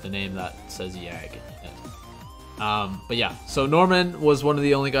with the name that says Yag in it. But yeah, so Norman was one of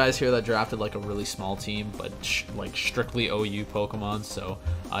the only guys here that drafted like a really small team, but like strictly OU Pokemon, so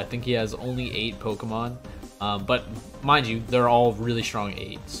I think he has only 8 Pokemon, but mind you, they're all really strong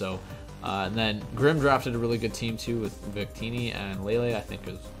 8, so and then Grim drafted a really good team too with Victini and Lele. I think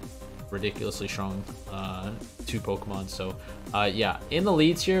is ridiculously strong 2 Pokemon. So yeah, in the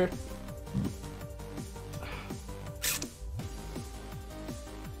leads here,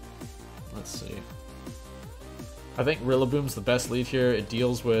 let's see. I think Rillaboom's the best lead here. It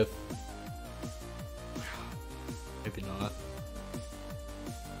deals with, maybe not,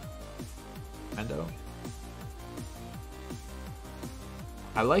 Endo.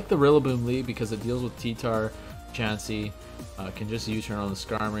 I like the Rillaboom lead because it deals with T-Tar, Chansey, can just U-turn on the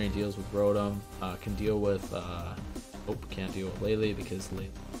Skarmory, deals with Rotom, can deal with, can't deal with Lele because Lele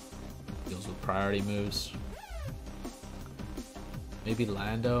deals with priority moves. Maybe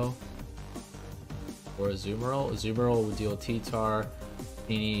Lando or Azumarill. Azumarill would deal with T-Tar,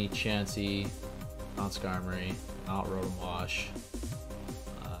 Feeny, Chansey, not Skarmory, not Rotom Wash,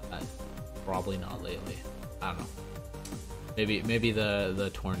 probably not Lele. I don't know. Maybe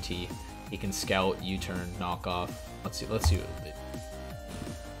the Torn T. He can scout, U-turn, knock off. Let's see what it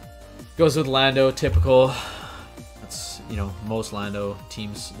goes with. Lando, typical. That's, you know, most Lando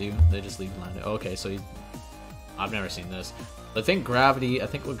teams do. They just leave Lando. Okay, so I've never seen this. I think Gravity. I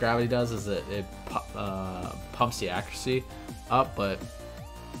think what Gravity does is it pumps the accuracy up, but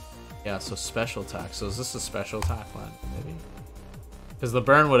yeah. So special attack. So is this a special attack line? Maybe because the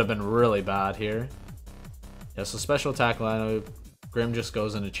burn would have been really bad here. Yeah, so special attack line, Grim just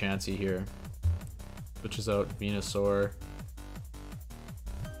goes into Chansey here. Switches out Venusaur.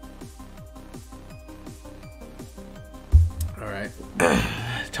 Alright.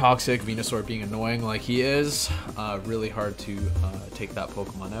 Toxic, Venusaur being annoying like he is, really hard to take that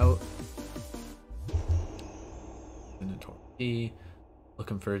Pokemon out. D.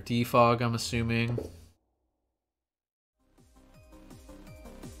 Looking for a defog, I'm assuming.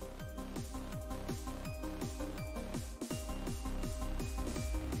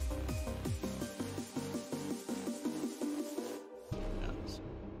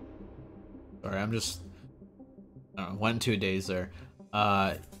 Sorry, I'm just went 2 days there.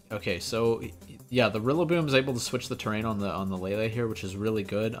 Okay, so yeah, the Rillaboom is able to switch the terrain on the Lele here, which is really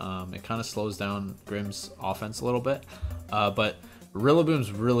good. It kind of slows down Grimm's offense a little bit, but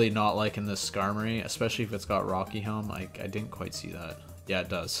Rillaboom's really not liking this Skarmory, especially if it's got Rocky Helm. I didn't quite see that. Yeah, it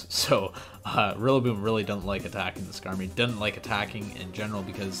does. So Rillaboom really doesn't like attacking the Skarmory. Doesn't like attacking in general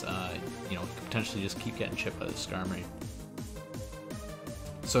because you know, he could potentially just keep getting chipped by the Skarmory.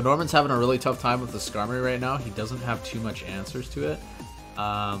 So Norman's having a really tough time with the Skarmory right now. He doesn't have too much answers to it.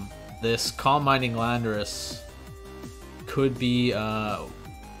 This Calm Minding Landorus could be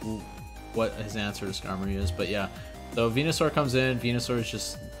what his answer to Skarmory is, but yeah. So Venusaur comes in. Venusaur is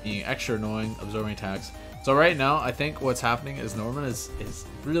just being extra annoying, absorbing attacks. So right now, I think what's happening is Norman is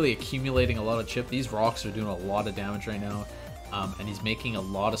really accumulating a lot of chip. These rocks are doing a lot of damage right now, and he's making a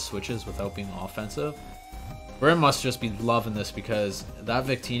lot of switches without being offensive. Grim must just be loving this because that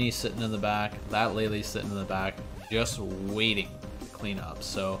Victini's sitting in the back, that Lele's sitting in the back, just waiting to clean up.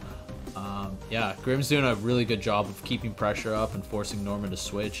 So yeah, Grim's doing a really good job of keeping pressure up and forcing Norman to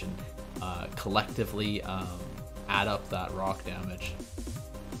switch and collectively add up that rock damage.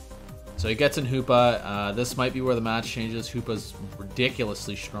 So he gets in Hoopa. This might be where the match changes. Hoopa's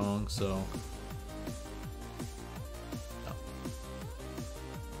ridiculously strong, so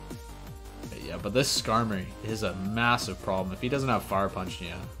yeah, but this Skarmory is a massive problem if he doesn't have Fire Punch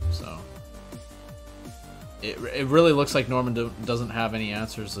yet. So it really looks like Norman doesn't have any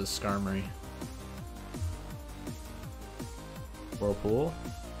answers to Skarmory. Whirlpool,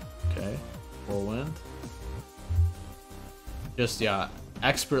 okay, Whirlwind. Just, yeah,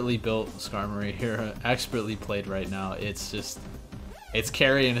 expertly built Skarmory here, expertly played right now. It's just, it's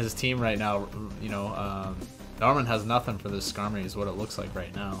carrying his team right now. You know, Norman has nothing for this Skarmory is what it looks like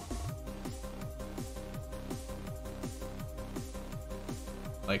right now.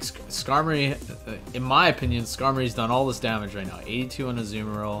 Like, Skarmory, in my opinion, Skarmory's done all this damage right now. 82 on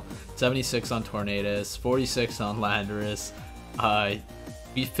Azumarill, 76 on Tornadus, 46 on Landorus,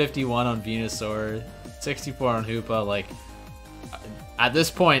 51 on Venusaur, 64 on Hoopa. Like, at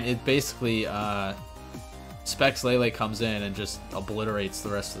this point, it basically, Specs Lele comes in and just obliterates the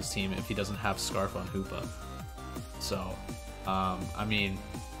rest of his team if he doesn't have Scarf on Hoopa. So, I mean,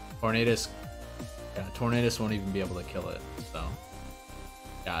 Tornadus won't even be able to kill it, so.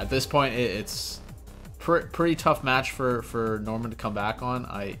 Yeah, at this point, it's pretty tough match for Norman to come back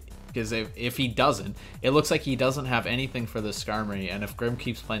on. Because if he doesn't, it looks like he doesn't have anything for the Skarmory, and if Grim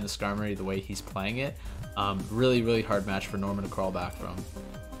keeps playing the Skarmory the way he's playing it, really, really hard match for Norman to crawl back from.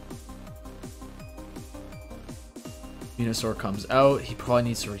 Venusaur comes out. He probably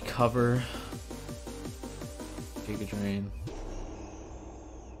needs to recover. Giga Drain.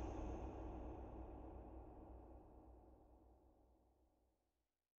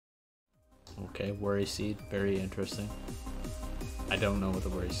 Okay, Worry Seed, very interesting. I don't know what the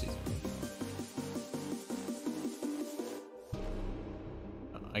Worry Seed is.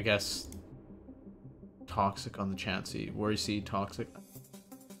 I guess Toxic on the Chansey, Worry Seed, Toxic.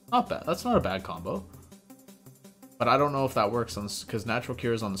 Not bad. That's not a bad combo. But I don't know if that works on because Natural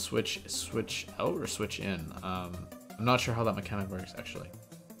Cure is on the switch out or switch in. I'm not sure how that mechanic works actually.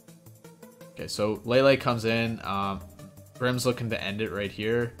 Okay, so Lele comes in. Grim's looking to end it right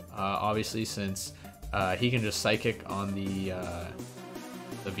here, obviously, since he can just Psychic on the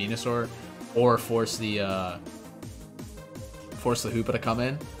Venusaur, or force the Hoopa to come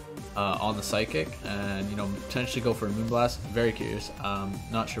in on the Psychic, and you know, potentially go for a Moonblast. Very curious.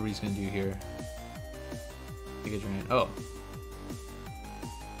 Not sure what he's gonna do here. Oh.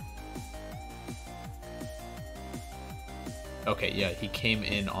 Okay, yeah, he came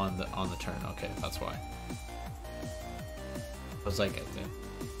in on the turn. Okay, that's why. I was like, I think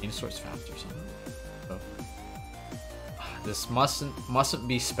Venusaur's fast or something. So, this mustn't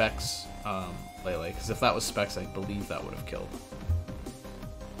be Specs Lele, because if that was Specs, I believe that would have killed.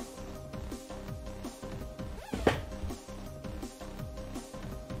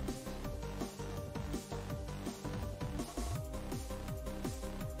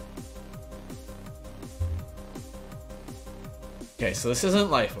 Okay, so this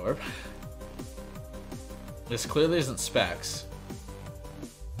isn't Life Orb. This clearly isn't Specs.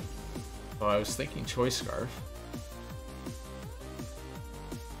 So I was thinking Choice Scarf.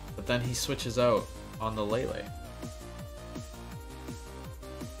 then he switches out on the Lele.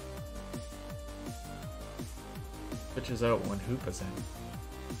 Switches out when Hoopa's in.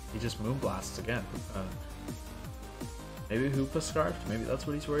 He just Moonblasts again. Maybe Hoopa's scarfed? Maybe that's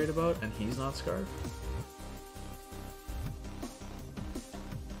what he's worried about, and he's not scarfed?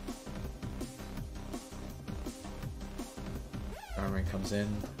 Garmin comes in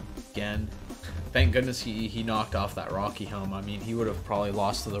again. Thank goodness he knocked off that Rocky Helm. I mean, he would have probably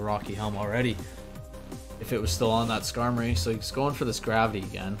lost to the Rocky Helm already if it was still on that Skarmory. So he's going for this Gravity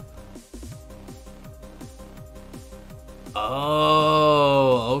again.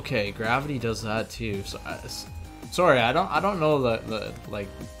 Oh, okay. Gravity does that too. So, sorry, I don't know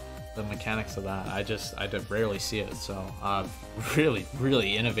the mechanics of that. I rarely see it. So,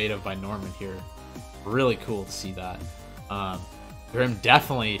 really innovative by Norman here. Really cool to see that. Grim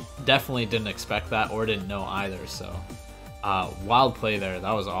definitely didn't expect that or didn't know either. So, wild play there.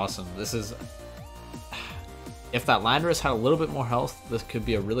 That was awesome. This is, if that Landorus had a little bit more health, this could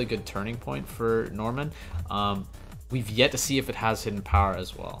be a really good turning point for Norman. We've yet to see if it has hidden power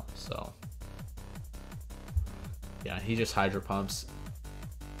as well. So, yeah, he just Hydro Pumps,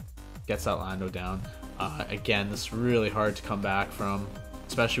 gets that Lando down. Again, this is really hard to come back from,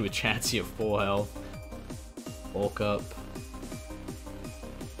 especially with Chansey at full health. Bulk up.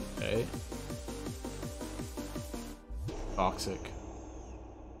 Okay. Toxic.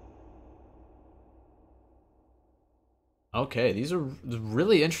 Okay, these are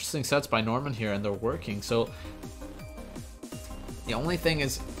really interesting sets by Norman here, and they're working. So the only thing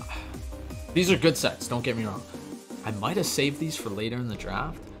is, these are good sets, don't get me wrong. I might have saved these for later in the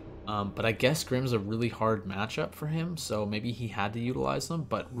draft, but I guess Grim's a really hard matchup for him, so maybe he had to utilize them.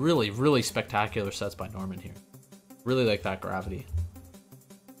 But really spectacular sets by Norman here. Really like that Gravity.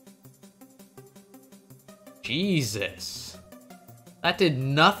 Jesus. That did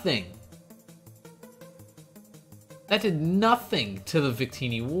nothing. That did nothing to the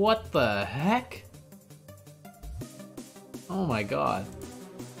Victini. What the heck? Oh my god.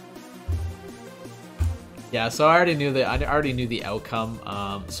 Yeah, so I already knew the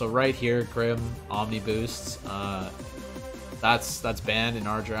outcome. So right here, Grim Omni boosts. That's banned in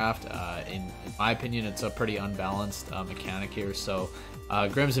our draft. In my opinion, it's a pretty unbalanced mechanic here. So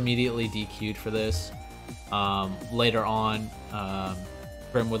Grim's immediately DQ'd for this. Later on,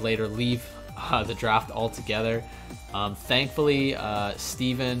 Grim would later leave the draft altogether. Thankfully,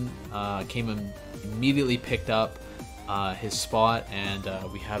 Steven came and immediately picked up his spot, and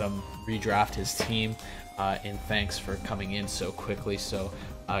we had him redraft his team in thanks for coming in so quickly. So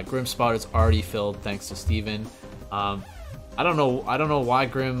Grim's spot is already filled thanks to Steven. I don't know why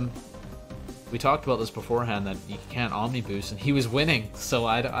Grim, we talked about this beforehand, that he can't Omni boost, and he was winning, so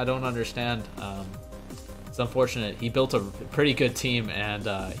I don't understand. It's unfortunate. He built a pretty good team,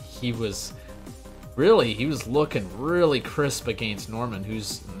 and he was looking really crisp against Norman,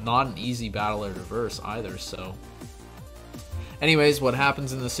 who's not an easy battler to verse either. So anyways, what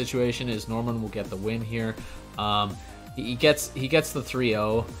happens in this situation is Norman will get the win here. He gets the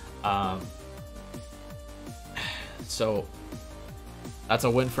 3-0. So that's a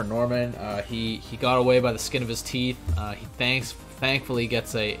win for Norman. He got away by the skin of his teeth. He thankfully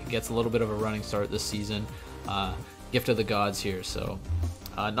gets a little bit of a running start this season. Gift of the gods here. So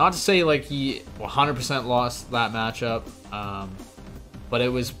not to say like he 100% lost that matchup, but it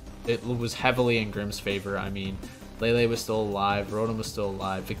was heavily in Grim's favor. I mean, Lele was still alive, Rotom was still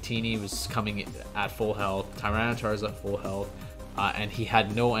alive, Victini was coming at full health, Tyranitar's at full health, and he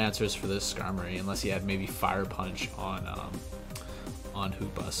had no answers for this Skarmory unless he had maybe Fire Punch on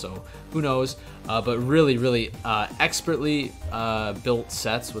Hoopa. So who knows? But really expertly built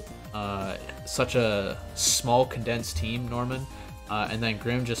sets with such a small condensed team, Norman. And then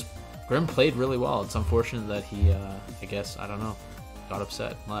Grim played really well. It's unfortunate that he, I guess, I don't know, got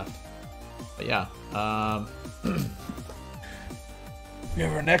upset and left. But yeah, we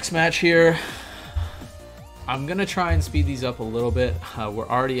have our next match here. I'm gonna try and speed these up a little bit. We're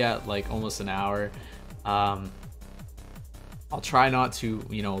already at like almost an hour. I'll try not to,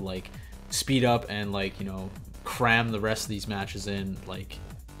 like speed up and like, cram the rest of these matches in, like,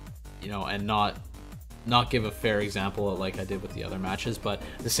 and not give a fair example like I did with the other matches. But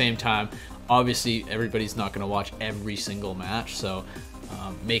at the same time, obviously everybody's not going to watch every single match, so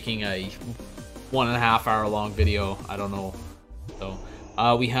making a 1.5 hour long video, I don't know. So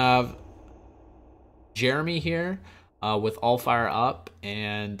we have Jayme here with All Fire Up,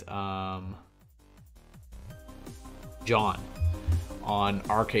 and John on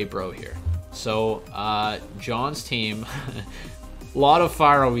RK Bro here. So John's team, a lot of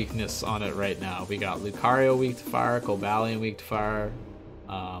fire weakness on it right now. We got Lucario weak to fire, Cobalion weak to fire,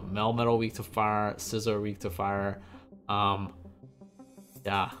 Melmetal weak to fire, Scissor weak to fire.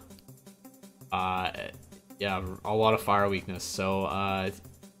 Yeah. Yeah, a lot of fire weakness. So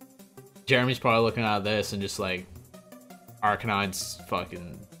Jeremy's probably looking at this and just like, Arcanine's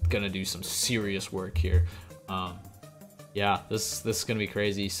fucking gonna do some serious work here. Yeah, this is gonna be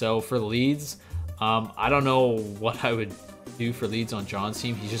crazy. So for leads, I don't know what I would do for leads on John's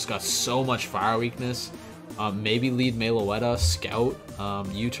team. He's just got so much fire weakness. Maybe lead Meloetta, Scout,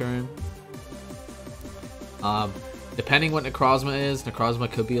 U-turn. Depending what Necrozma is, Necrozma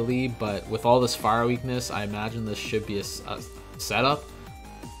could be a lead, but with all this fire weakness, I imagine this should be a setup,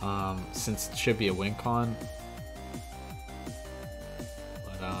 since it should be a win con.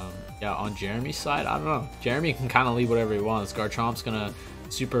 But yeah, on Jeremy's side, I don't know. Jeremy can kind of lead whatever he wants. Garchomp's gonna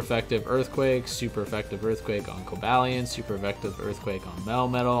super effective Earthquake on Cobalion, super effective Earthquake on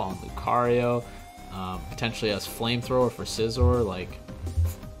Melmetal, on Lucario. Potentially has Flamethrower for Scizor, like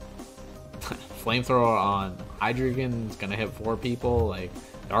Flamethrower on Hydreigon is gonna hit 4 people, like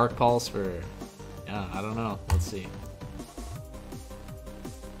Dark Pulse for, yeah, I don't know, let's see.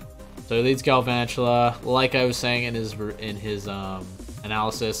 So he leads Galvantula, like I was saying in his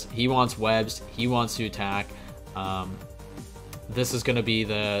analysis, he wants webs, he wants to attack. This is gonna be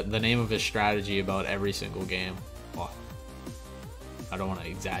the name of his strategy about every single game. Well, I don't want to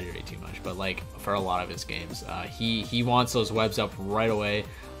exaggerate too much, but like for a lot of his games, he wants those webs up right away.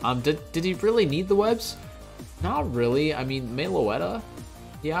 Did he really need the webs? Not really. I mean, Meloetta,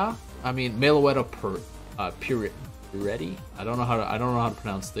 yeah. I mean, Meloetta Puretti. I don't know how to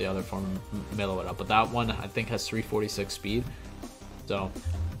pronounce the other form of Meloetta, but that one I think has 346 speed. So,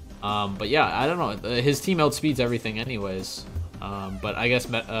 but yeah, I don't know. His team outspeeds everything, anyways. But I guess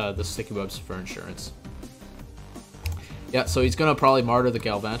the sticky webs for insurance. Yeah, so he's gonna probably martyr the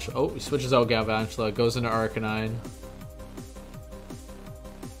Galvantula. Oh, he switches out Galvantula, goes into Arcanine.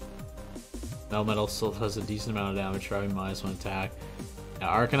 Melmetal still has a decent amount of damage, driving -1 attack. Yeah,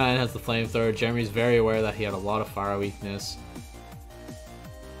 Arcanine has the Flamethrower. Jeremy's very aware that he had a lot of fire weakness.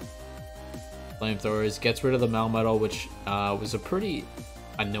 Flamethrowers, gets rid of the Melmetal, which was a pretty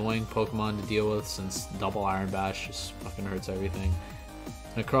annoying Pokemon to deal with since double Iron Bash just fucking hurts everything.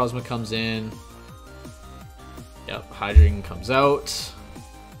 Necrozma comes in. Yep, Hydreigon comes out.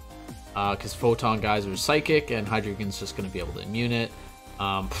 Because Photon guys are psychic, and Hydreigon's just going to be able to immune it.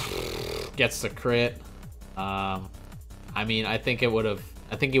 Gets the crit. I mean, I think he would have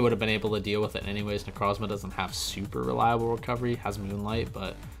been able to deal with it anyways. Necrozma doesn't have super reliable recovery, has Moonlight,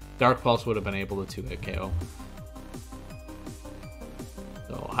 but Dark Pulse would have been able to 2-hit KO.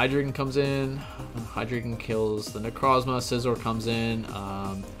 So Hydreigon comes in. Hydreigon kills the Necrozma. Scizor comes in,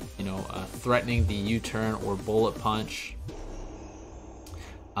 you know, threatening the U-turn or Bullet Punch.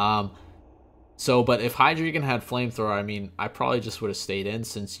 But if Hydreigon had Flamethrower, I mean, I probably just would have stayed in,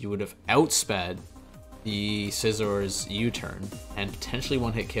 since you would have outsped the Scizor's U-turn and potentially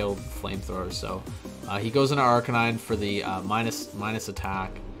one-hit killed Flamethrower. So he goes into Arcanine for the minus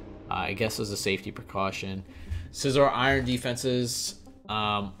attack, I guess as a safety precaution. Scizor Iron defenses,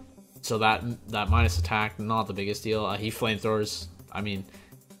 so that minus attack, not the biggest deal. He Flamethrowers. I mean,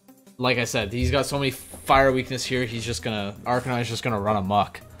 like I said, he's got so many fire weakness here. Arcanine's just gonna run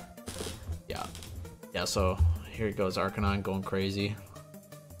amok. Yeah, so here it goes, Arcanine going crazy.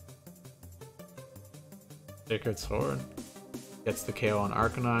 Sacred Sword gets the KO on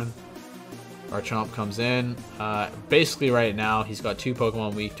Arcanine. Garchomp comes in. Basically right now, he's got 2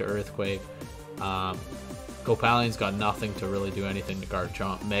 Pokemon weak to Earthquake. Copalion's got nothing to really do anything to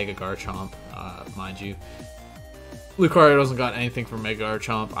Garchomp, Mega Garchomp, mind you. Lucario doesn't got anything for Mega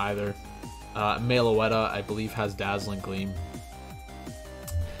Garchomp either. Meloetta, I believe, has Dazzling Gleam.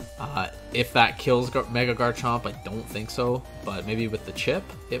 If that kills Mega Garchomp, I don't think so, but maybe with the chip,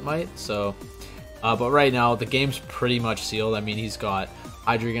 it might. So, but right now, the game's pretty much sealed. I mean, he's got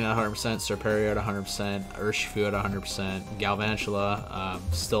Hydreigon at 100%, Serperior at 100%, Urshifu at 100%, Galvantula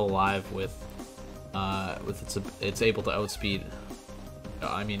still alive with it's able to outspeed.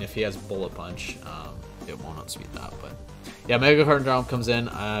 I mean, if he has Bullet Punch, it won't outspeed that. But yeah, Mega Garchomp comes in.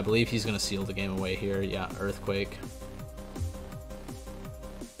 I believe he's gonna seal the game away here. Yeah, Earthquake.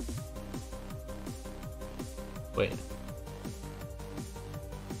 Wait.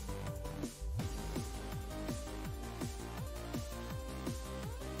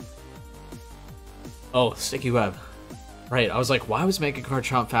 Oh, Sticky Web. Right, I was like, why was Mega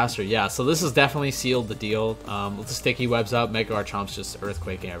Garchomp faster? Yeah, so this has definitely sealed the deal. With the Sticky Webs up, Mega Garchomp's just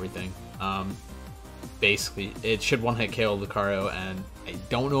Earthquaking everything. Basically, it should one-hit KO Lucario, and I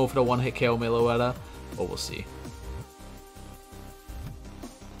don't know if it'll one-hit KO Meloetta, but we'll see.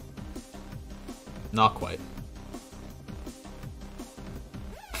 Not quite.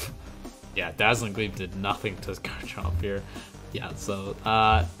 Yeah, Dazzling Gleam did nothing to Garchomp here. Yeah, so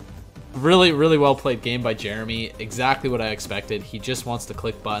really, really well played game by Jayme. Exactly what I expected. He just wants to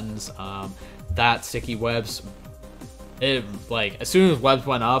click buttons. That sticky webs, like as soon as webs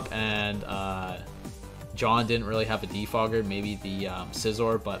went up and John didn't really have a defogger, maybe the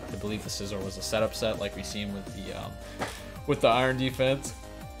Scizor, but I believe the Scizor was a setup set, like we seen with the Iron defense.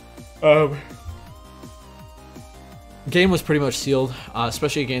 Game was pretty much sealed,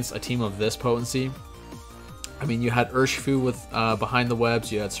 especially against a team of this potency. I mean, you had Urshifu with behind the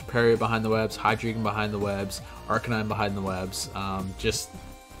webs, you had Serperior behind the webs, Hydreigon behind the webs, Arcanine behind the webs.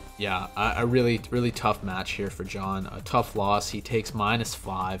 Yeah, a really, really tough match here for John. A tough loss. He takes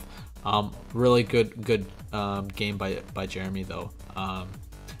 -5. Really good game by Jayme though.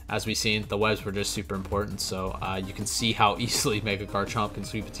 As we've seen, the webs were just super important, so you can see how easily Mega Garchomp can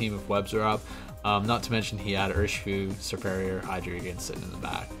sweep a team if webs are up. Not to mention he had Urshifu, Serperior, Hydreigon sitting in the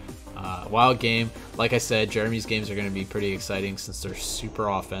back. Wild game. Like I said, Jayme's games are going to be pretty exciting since they're super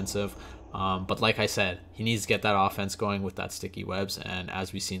offensive. But like I said, he needs to get that offense going with that sticky webs, and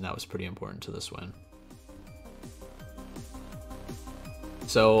as we've seen, that was pretty important to this win.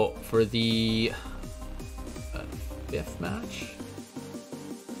 So for the 5th match,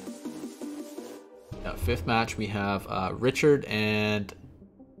 fifth match, we have Richard and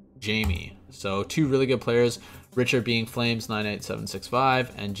Jayme. So 2 really good players, Richard being Flames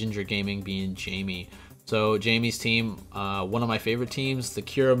 98765 and Ginger Gaming being Jayme. So Jayme's team, one of my favorite teams. The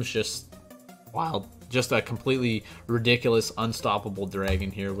Kyurem's just wild, just a completely ridiculous, unstoppable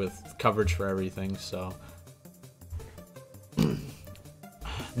dragon here with coverage for everything. So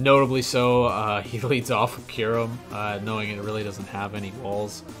notably so, he leads off with Kyurem, knowing it really doesn't have any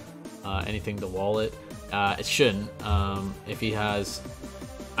walls, anything to wall it. It shouldn't. If he has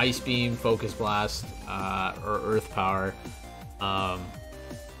Ice Beam, Focus Blast, or Earth Power,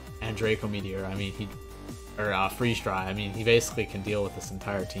 and Draco Meteor, I mean, Freeze Dry, I mean, he basically can deal with this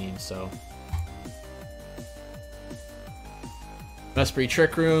entire team, so. Mesprit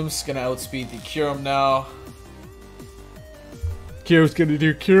Trick Room's gonna outspeed the Kyurem now. Kyurem's gonna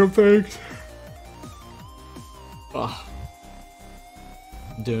do Kyurem things. Oh.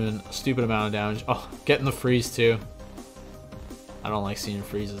 Doing a stupid amount of damage. Oh, getting the freeze too. I don't like seeing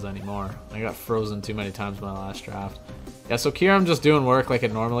freezes anymore. I got frozen too many times in my last draft. Yeah, so Kyurem just doing work like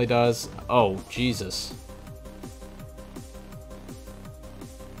it normally does. Oh, Jesus.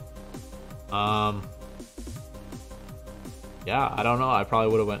 Yeah, I don't know. I probably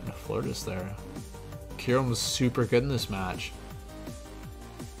would have went into Florges there. Kyurem was super good in this match.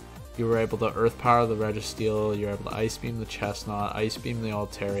 You were able to Earth Power the Registeel, you were able to Ice Beam the Chestnut, Ice Beam the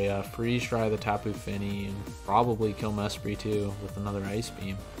Altaria, Freeze Dry the Tapu Fini, and probably kill Mesprit too with another Ice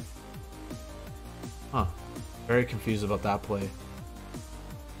Beam. Huh. Very confused about that play.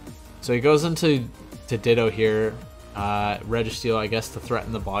 So he goes into Ditto here. Registeel, I guess, to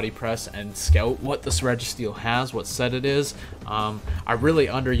threaten the body press and scout what this Registeel has, what set it is. A really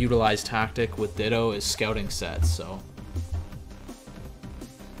underutilized tactic with Ditto is scouting sets, so.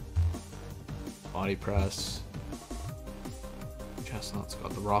 Body press. Chestnut's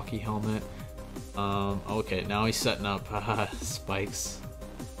got the Rocky helmet. Okay, now he's setting up spikes.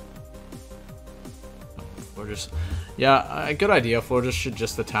 Florges. Yeah, a good idea. Florges should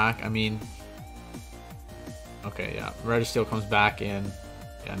just attack. I mean, okay, yeah. Registeel comes back in.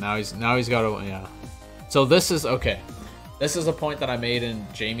 Yeah, now he's got to, yeah. So this is okay. This is a point that I made in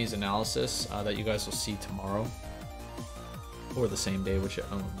Jayme's analysis that you guys will see tomorrow or the same day, which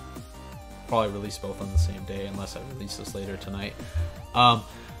probably release both on the same day unless I release this later tonight.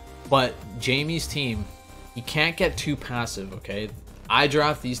 But Jayme's team, you can't get too passive, okay? I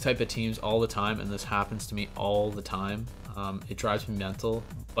draft these type of teams all the time, and this happens to me all the time. It drives me mental.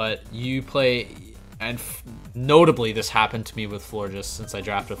 But you play, and notably this happened to me with Florges since I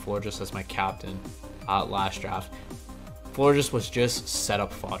drafted Florges as my captain last draft. Florges was just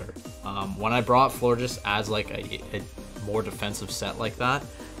setup fodder. When I brought Florges as like a more defensive set like that,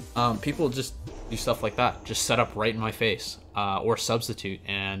 people just do stuff like that, just set up right in my face, or substitute,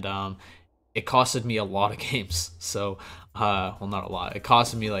 and it costed me a lot of games. So well, not a lot, it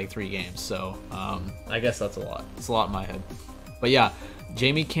costed me like 3 games, so I guess that's a lot. It's a lot in my head. But yeah,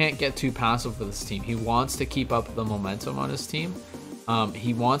 Jayme can't get too passive with his team. He wants to keep up the momentum on his team.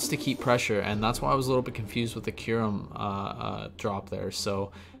 He wants to keep pressure, and that's why I was a little bit confused with the Kyurem drop there.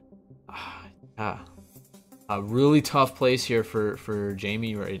 So yeah, a really tough place here for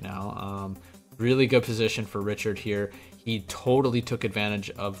Jayme right now. Really good position for Richard here. He totally took advantage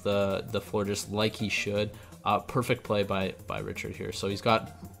of the Florges like he should. Perfect play by Richard here. So he's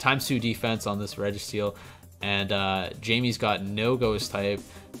got ×2 defense on this Registeel, and Jayme's got no Ghost type.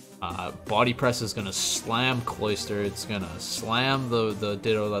 Body press is gonna slam Cloister. It's gonna slam the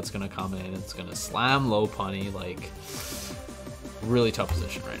Ditto that's gonna come in. It's gonna slam low punny. Like, really tough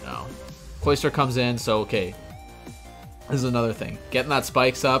position right now. Cloister comes in, so okay. This is another thing. Getting that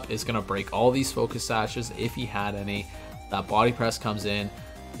spikes up is gonna break all these focus sashes if he had any. That body press comes in,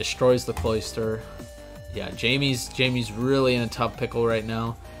 destroys the Cloister. Yeah, Jayme's really in a tough pickle right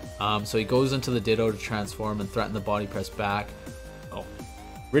now. So he goes into the Ditto to transform and threaten the body press back. Oh,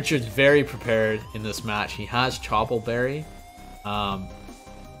 Richard's very prepared in this match. He has Choppleberry.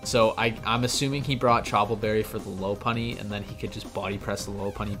 So I'm assuming he brought Choppleberry for the low punny, and then he could just body press the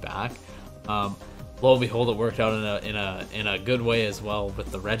low punny back. Lo and behold, it worked out in a good way as well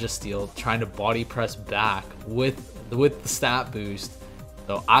with the Registeel trying to body press back with the stat boost.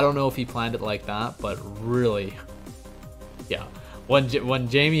 So I don't know if he planned it like that, but really, yeah. When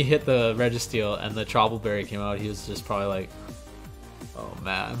Jayme hit the Registeel and the Choppleberry came out, he was just probably like, oh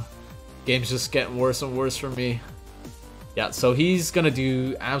man, game's just getting worse and worse for me. Yeah, so he's gonna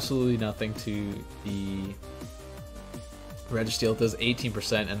do absolutely nothing to the Registeel. It does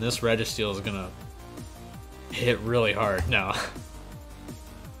 18%, and this Registeel is gonna hit really hard now.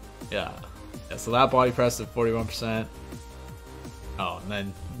 Yeah, so that body press at 41%. Oh, and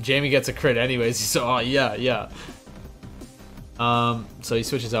then Jayme gets a crit anyways. So, oh, yeah. So he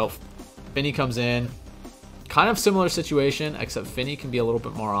switches out. Finny comes in. Kind of similar situation, except Finny can be a little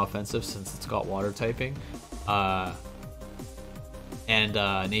bit more offensive since it's got water typing. And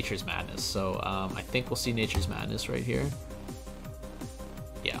Nature's Madness. So I think we'll see Nature's Madness right here.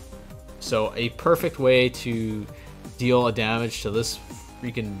 Yeah. So a perfect way to deal a damage to this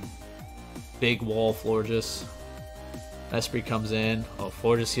freaking big wall Florges. Esprit comes in. Oh,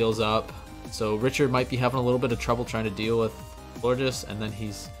 Florges heals up. So Richard might be having a little bit of trouble trying to deal with Florges, and then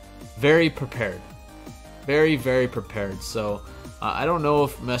he's very prepared. Very, very prepared. So I don't know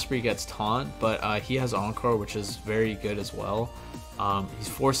if Esprit gets taunt, but he has Encore, which is very good as well. He's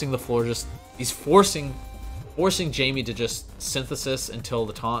forcing the Florges. He's forcing Jayme to just synthesis until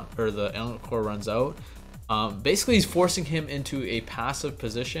the taunt or the Encore runs out. Basically, he's forcing him into a passive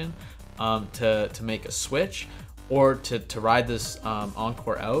position to make a switch, or to ride this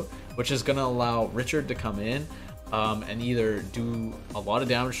Encore out, which is going to allow Richard to come in and either do a lot of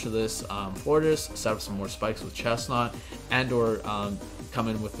damage to this Florges, set up some more spikes with Chestnut, and or come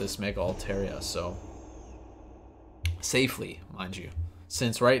in with this Mega Altaria. So safely, mind you,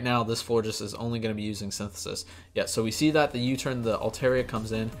 since right now this Florges is only going to be using Synthesis. Yeah, so we see that the U-turn, the Altaria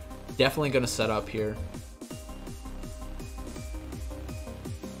comes in. Definitely going to set up here.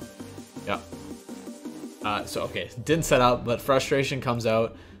 Yeah. So okay, didn't set up, but Frustration comes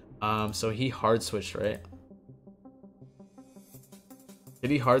out. So he hard switched, right? Did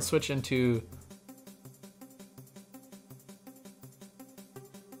he hard switch into?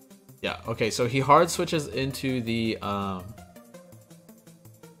 Yeah, okay, so he hard switches into the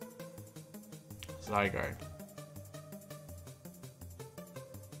Zygarde.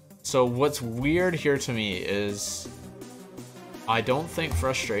 So what's weird here to me is I don't think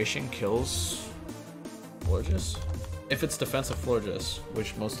Frustration kills Florges. If it's defensive Florges,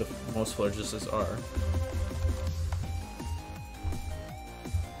 which most Florgeses are.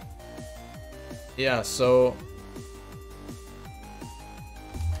 Yeah, so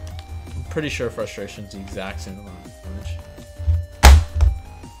I'm pretty sure Frustration's the exact same amount of damage.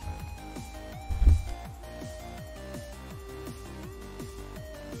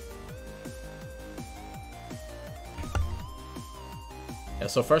 Yeah,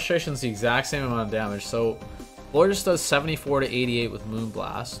 so Frustration's the exact same amount of damage. So Florges does 74 to 88 with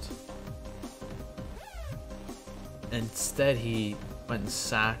Moonblast. Instead, he went and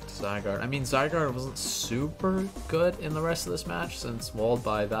sacked Zygarde. I mean, Zygarde wasn't super good in the rest of this match since walled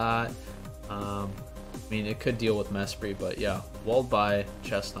by that. I mean, it could deal with Mesprit, but yeah, walled by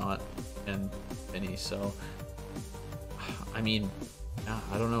Chestnut and Finny. So, I mean, yeah,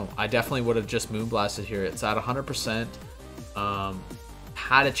 I don't know. I definitely would have just Moonblasted here. It's at 100%.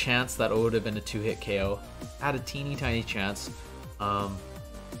 Had a chance that it would have been a 2-hit KO. Had a teeny tiny chance. Yeah,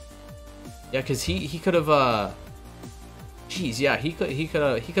 because he could have. Jeez, yeah, he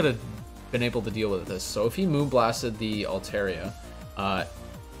could have been able to deal with this. So if he Moonblasted the Altaria,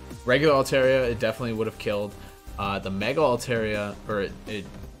 regular Altaria, it definitely would have killed. The Mega Altaria, or it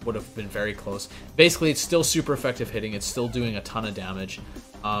would have been very close. Basically, it's still super effective hitting. It's still doing a ton of damage.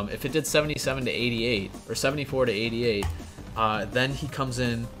 If it did 77 to 88 or 74 to 88, then he comes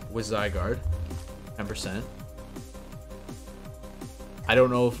in with Zygarde, 10%. I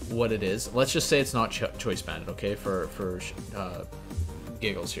don't know what it is. Let's just say it's not choice banded, okay, for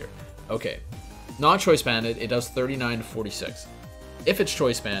giggles here. Okay, not choice banded. It does 39 to 46. if it's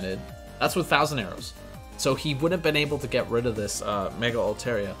choice banded, that's with 1,000 arrows. So he wouldn't have been able to get rid of this Mega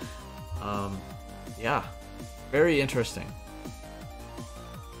Altaria. Yeah, very interesting.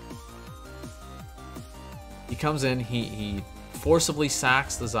 He comes in, he forcibly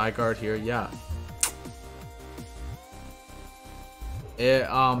sacks the Zygarde here. Yeah.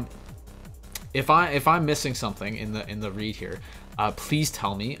 If I'm missing something in the read here, please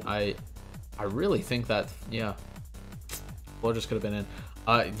tell me. I really think that, yeah, Florges could have been in.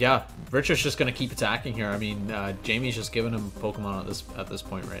 Yeah, Richard's just gonna keep attacking here. I mean, Jayme's just giving him Pokemon at this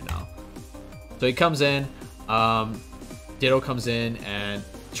point right now. So he comes in, Ditto comes in, and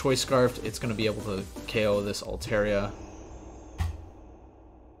Choice Scarfed. It's gonna be able to KO this Altaria.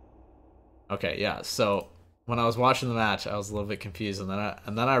 Okay, yeah. So when I was watching the match, I was a little bit confused, and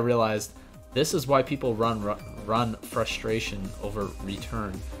then I realized this is why people run frustration over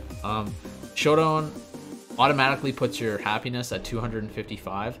return. Showdown automatically puts your happiness at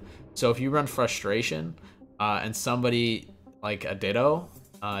 255. So if you run frustration and somebody like a Ditto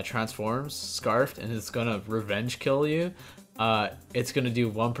transforms Scarfed and it's gonna revenge kill you, it's gonna do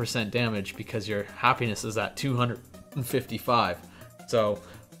 1% damage because your happiness is at 255. So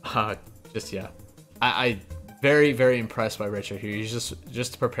just, yeah, I very, very impressed by Richard here. He's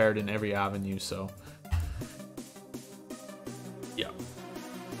just prepared in every avenue. So yeah.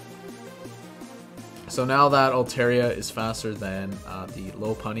 So now that Altaria is faster than the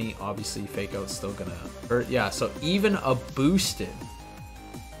Lopunny, obviously Fake Out's still gonna hurt. Yeah, so even a boosted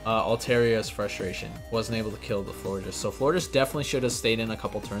Altaria's frustration wasn't able to kill the Florges. So Florges definitely should have stayed in a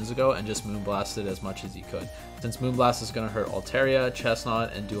couple turns ago and just Moonblasted as much as he could. Since Moonblast is gonna hurt Altaria,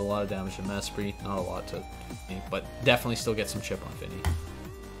 Chestnut, and do a lot of damage to Mesprit. Not a lot to me, but definitely still get some chip on Finny.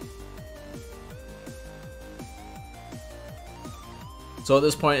 So at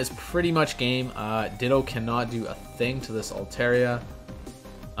this point, it's pretty much game. Ditto cannot do a thing to this Altaria.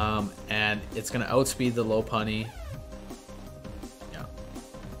 And it's going to outspeed the Lopunny. Yeah.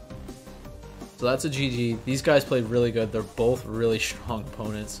 So that's a GG. These guys played really good. They're both really strong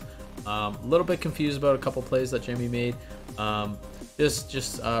opponents. A little bit confused about a couple plays that Jayme made.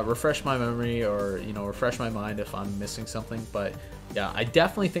 Just refresh my memory, or, you know, refresh my mind if I'm missing something. But yeah, I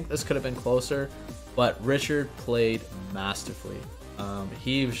definitely think this could have been closer. But Richard played masterfully.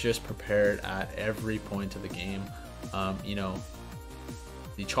 He was just prepared at every point of the game. You know,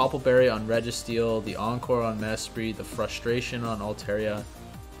 the Chople Berry on Registeel, the Encore on Mesprit, the Frustration on Altaria.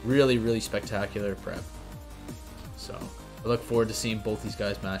 Really, really spectacular prep. So I look forward to seeing both these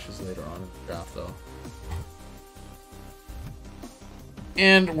guys' matches later on in the draft, though.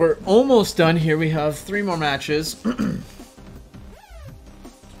 And we're almost done here. We have 3 more matches.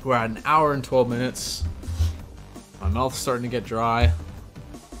 We're at 1 hour and 12 minutes. My mouth's starting to get dry.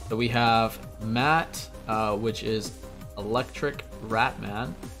 So we have Matt, which is Electric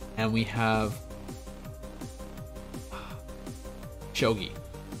Ratman, and we have Shoghi.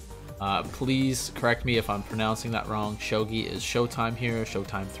 Please correct me if I'm pronouncing that wrong. Shoghi is Showtime here,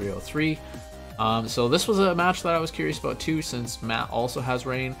 Showtime 303. So this was a match that I was curious about too, since Matt also has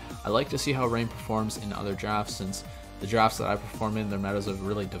Rain. I like to see how Rain performs in other drafts, since the drafts that I perform in, their metas have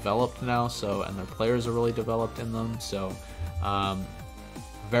really developed now, so, and their players are really developed in them. So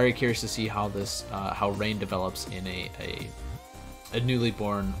very curious to see how this how Rain develops in a newly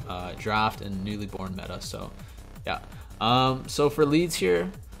born draft and newly born meta. So yeah. So for leads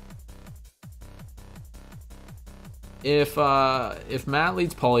here, if Matt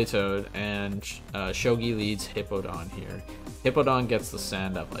leads Politoed and Shoghi leads Hippowdon here, Hippowdon gets the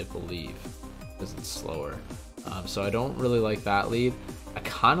sand up, I believe, because it's slower. So I don't really like that lead. I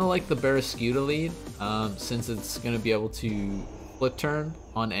kind of like the Barraskewda lead, since it's going to be able to flip turn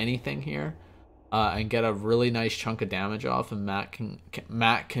on anything here and get a really nice chunk of damage off, and Matt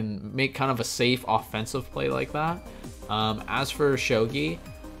can make kind of a safe offensive play like that. As for Shoghi,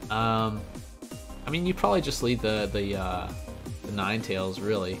 I mean, you probably just lead the Ninetales,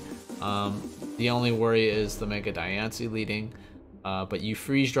 really. The only worry is the Mega Diancie leading. But you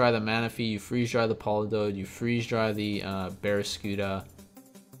freeze dry the Manaphy, you freeze dry the Politoed, you freeze dry the Barraskewda.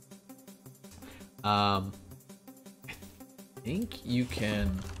 I think you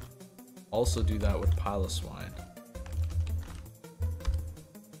can also do that with Piloswine.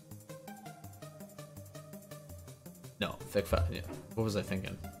 No, Thick Fat. Yeah. What was I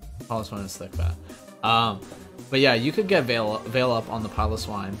thinking? Piloswine is Thick Fat. But yeah, you could get Veil up on the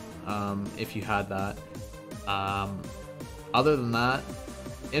Piloswine if you had that. Other than that,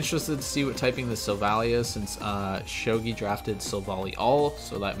 interested to see what typing the Silvally is, since Shoghi drafted Silvally all,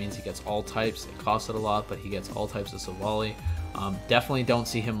 so that means he gets all types. It costed a lot, but he gets all types of Silvally. Definitely don't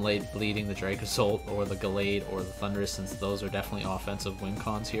see him leading the Drake Assault or the Gallade or the Thunderous, since those are definitely offensive win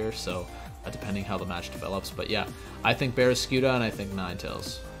cons here, so depending how the match develops. But yeah, I think Barraskewda and I think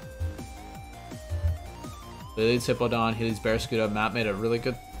Ninetales. He leads Hippowdon, he leads Barraskewda. Matt made a really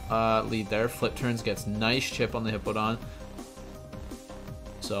good lead there. Flip turns, gets nice chip on the Hippowdon.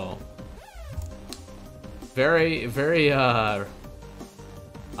 So very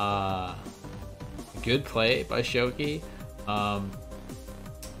good play by Shoghi. Yeah,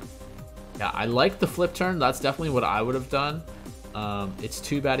 I like the flip turn. That's definitely what I would have done. It's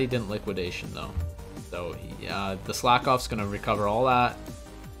too bad he didn't liquidation though. So the slack off's gonna recover all that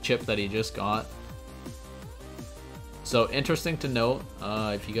chip that he just got. So interesting to note,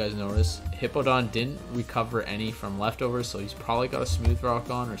 if you guys notice, Hippowdon didn't recover any from leftovers, so he's probably got a smooth rock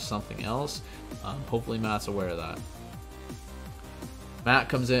on or something else. Hopefully Matt's aware of that. Matt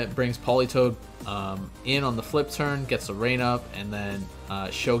comes in, brings Politoed in on the flip turn, gets the rain up, and then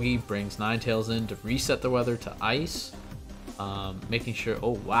Shoghi brings Ninetales in to reset the weather to ice, making sure.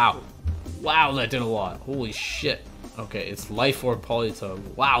 Oh wow, wow, that did a lot. Holy shit. Okay, it's Life Orb Politoed.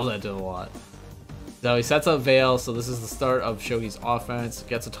 Wow, that did a lot. So he sets up Veil, so this is the start of Shoghi's offense.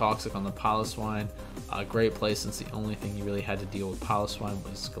 Gets a Toxic on the Piloswine. Great play, since the only thing he really had to deal with Piloswine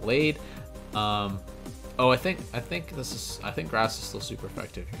was Gallade. Oh, I think Grass is still super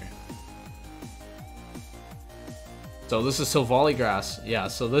effective here. So this is Silvally Grass. Yeah,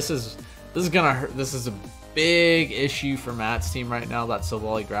 so this is gonna hurt. This is a big issue for Matt's team right now. That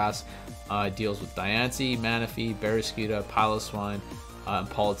Silvally Grass deals with Diancie, Manaphy, Barraskewda, Piloswine, and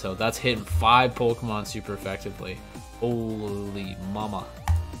Politoed. That's hitting 5 Pokemon super effectively. Holy mama.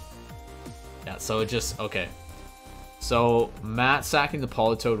 Yeah, so it just, okay. So Matt sacking the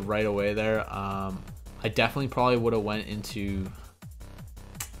Politoed right away there. I definitely probably would have went into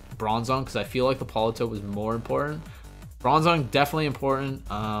Bronzong, because I feel like the Politoed was more important. Bronzong definitely important.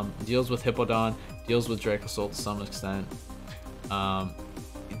 Deals with Hippowdon, deals with Drake Assault to some extent.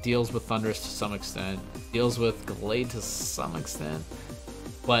 Deals with Thunderous to some extent. Deals with Gallade to some extent.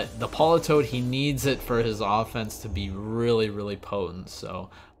 But the Politoed, he needs it for his offense to be really potent. So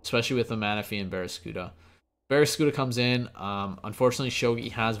especially with the Manaphy and Barraskewda. Barraskewda comes in. Unfortunately,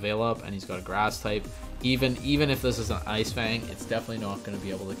 Shoghi has Veil up and he's got a Grass type. Even if this is an Ice Fang, it's definitely not going to be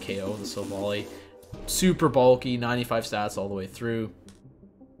able to KO the Silvally. Super bulky, 95 stats all the way through.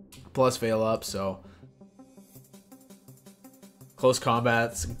 Plus Veil up, so close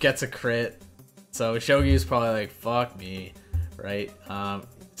combats, gets a crit. So Shoghi is probably like, fuck me, right?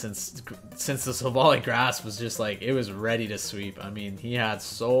 Since the Silvally Grass was just like, it was ready to sweep. I mean, he had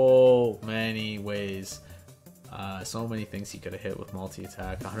so many ways. So many things he could have hit with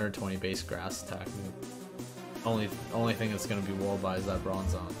multi-attack. 120 base Grass attack move. Only thing that's going to be walled by is that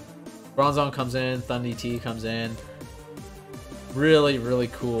Bronzong. Bronzong comes in, Thunder T comes in. Really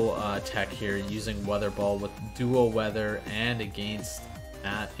cool tech here, using Weather Ball with dual weather and against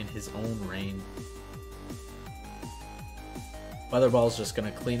Matt in his own rain. Weather Ball's just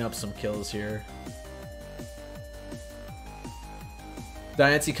going to clean up some kills here.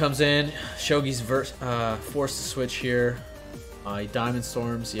 Diancie comes in. Shoghi's forced to switch here. He Diamond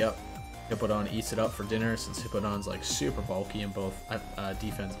Storms. Yep. Hippowdon eats it up for dinner, since Hippowdon's like super bulky in both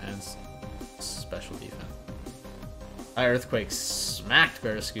defense and special defense. Earthquake smacked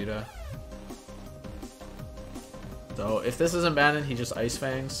Barraskewda. So if this isn't banned, he just Ice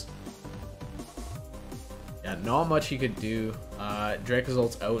Fangs. Yeah, not much he could do.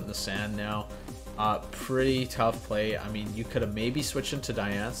 Dracozold's out in the sand now. Pretty tough play. I mean, you could have maybe switched into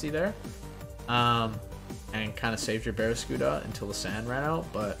Diancie there, and kind of saved your Barraskewda until the sand ran out,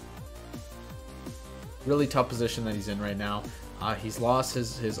 but really tough position that he's in right now. He's lost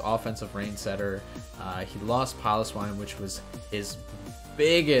his offensive rain setter. He lost Piloswine, which was his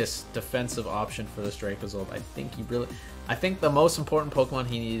biggest defensive option for this Dracozold. I think the most important Pokemon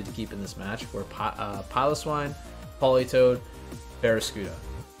he needed to keep in this match were Piloswine, Politoed, Barraskewda.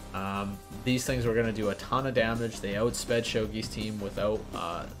 These things were going to do a ton of damage. They outsped Shoghi's team without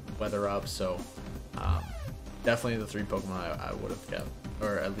Weather Up, so definitely the 3 Pokemon I would have kept,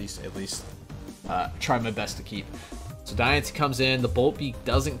 or at least try my best to keep. So Diancie comes in. The Bolt Beak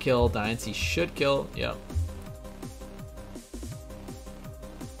doesn't kill. Diancie should kill. Yep.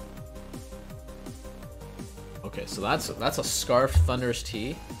 Okay, so that's a Scarf Thunderous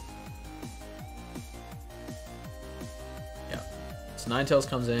T. Yeah. So Ninetales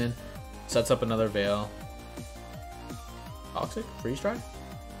comes in, sets up another Veil. Toxic? Freeze Dry?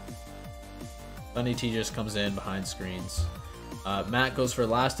 Thunder T just comes in behind screens. Matt goes for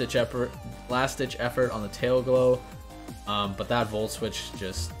last ditch effort on the Tail Glow, but that Volt Switch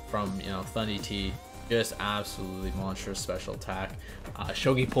just from Thunder T Just absolutely monstrous special attack.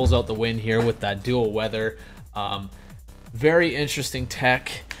 Shoghi pulls out the win here with that dual weather. Very interesting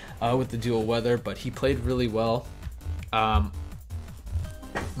tech with the dual weather, but he played really well. Matt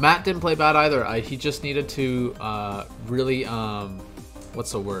didn't play bad either. He just needed to really,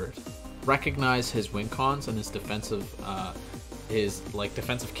 what's the word? Recognize his win cons and his defensive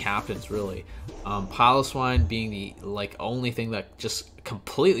captains really. Piloswine being the only thing that just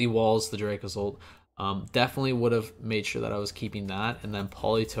completely walls the Draco's ult. Definitely would have made sure that I was keeping that, and then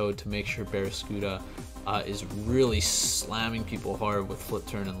Polytoad to make sure Barraskewda is really slamming people hard with flip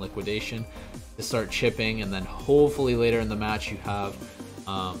turn and liquidation to start chipping, and then hopefully later in the match you have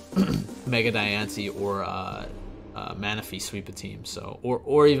Mega Diancie or Manaphy sweep a team, so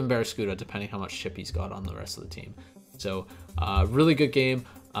or even Barraskewda, depending how much chip he's got on the rest of the team. So really good game.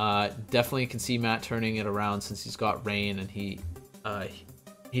 Definitely can see Matt turning it around since he's got Rain, and he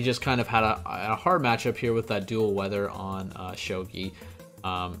just kind of had a hard matchup here with that dual weather on Shoghi.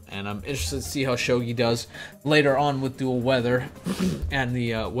 And I'm interested to see how Shoghi does later on with dual weather and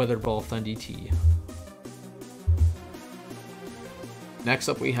the Weather Ball Thund DT. Next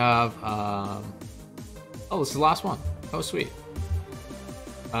up we have, oh, this is the last one. Oh, sweet.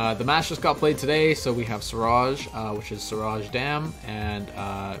 The match just got played today, so we have Siraj, which is Siraj Dam, and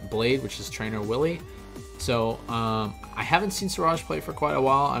Blade, which is Trainer Willie. So I haven't seen Siraj play for quite a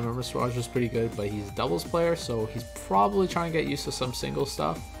while. I remember Siraj was pretty good, but he's a doubles player, so he's probably trying to get used to some single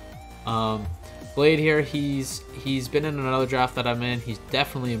stuff. Blade here, he's been in another draft that I'm in. He's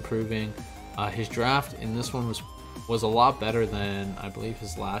definitely improving. His draft in this one was a lot better than I believe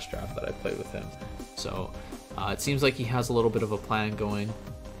his last draft that I played with him. So it seems like he has a little bit of a plan going,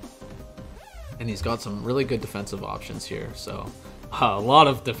 and he's got some really good defensive options here. So a lot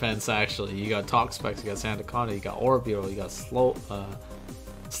of defense actually. You got Toxapex, you got Sandaconda, you got Orbeetle, you got Slowbro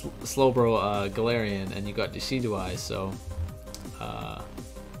Galarian, and you got Decidueye. So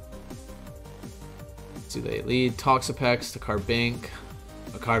do they lead Toxapex to Carbink?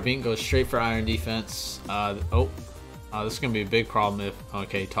 Carbink goes straight for Iron Defense. This is gonna be a big problem if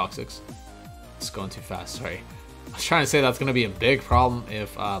Toxics. It's going too fast. Sorry. I was trying to say that's gonna be a big problem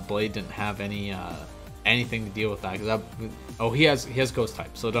if Blade didn't have any anything to deal with that. Cause he has Ghost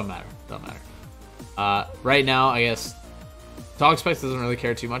type, so it don't matter. Right now, I guess Toxapex doesn't really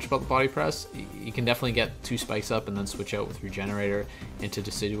care too much about the body press. You can definitely get 2 spikes up and then switch out with Regenerator into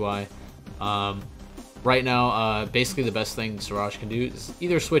Decidueye. Right now, basically the best thing Siraj can do is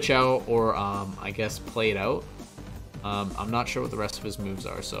either switch out or I guess play it out. I'm not sure what the rest of his moves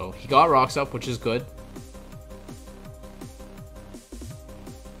are. So he got Rocks up, which is good.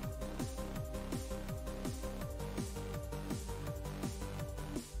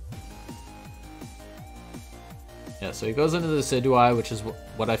 Yeah, so he goes into the Decidueye, which is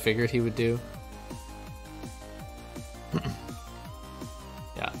what I figured he would do.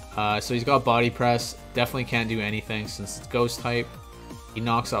 Yeah, so he's got Body Press. Definitely can't do anything since it's Ghost type. He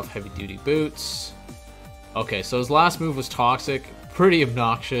knocks off Heavy Duty Boots. Okay, so his last move was Toxic. Pretty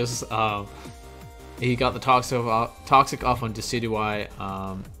obnoxious. He got the Toxic off on Decidueye.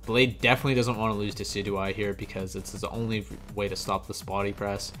 Blade definitely doesn't want to lose Decidueye here because it's the only way to stop this Body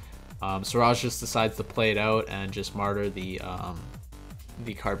Press. Siraj just decides to play it out and just martyr the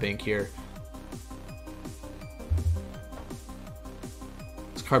Carbink here.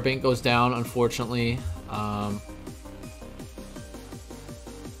 This Carbink goes down, unfortunately.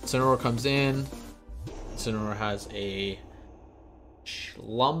 Incineroar comes in. Incineroar has a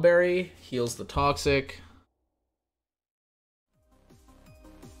Lumberry, heals the Toxic.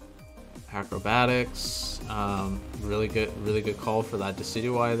 Acrobatics, really good call for that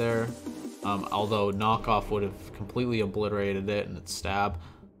Decidueye there. Although Knockoff would have completely obliterated it and its stab.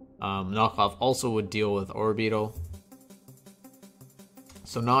 Knockoff also would deal with Orbeetle.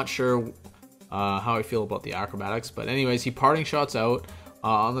 So not sure how I feel about the acrobatics, but anyways, he parting shots out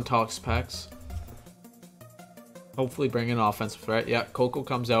on the Toxapex. Hopefully bring an offensive threat. Yeah, Coco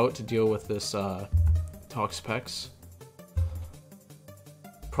comes out to deal with this Toxapex.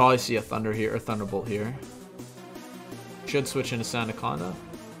 Probably see a Thunder here, or Thunderbolt here. Should switch into Sandaconda.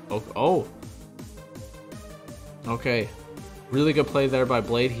 Oh. Okay. Really good play there by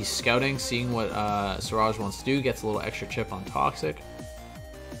Blade. He's scouting, seeing what Siraj wants to do. Gets a little extra chip on Toxic.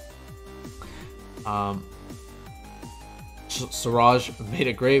 Siraj made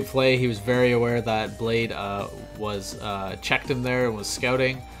a great play. He was very aware that Blade was checked him there and was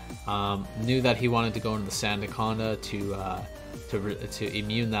scouting. Knew that he wanted to go into the Sandaconda to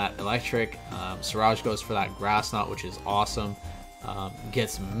immune that electric. Siraj goes for that Grass Knot, which is awesome.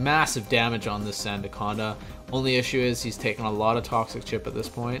 Gets massive damage on this Sandaconda. Only issue is he's taking a lot of Toxic chip at this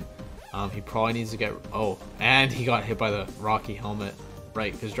point. He probably needs to get... Oh, and he got hit by the Rocky helmet.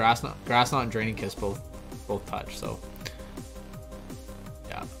 Right, because Grass Knot and Draining Kiss both touch, so...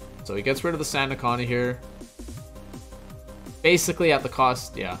 Yeah. So he gets rid of the Sandaconda here. Basically at the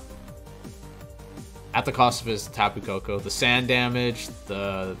cost... Yeah. At the cost of his Tapu Koko. The sand damage,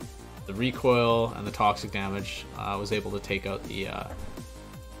 the recoil, and the toxic damage was able to take out the...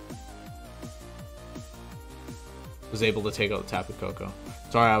 was able to take out the Tapu Koko.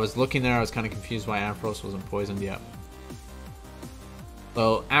 Sorry, I was looking there. I was kind of confused why Ampharos wasn't poisoned yet.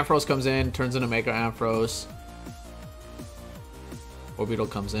 So Ampharos comes in, turns into Mega Ampharos. Orbeetle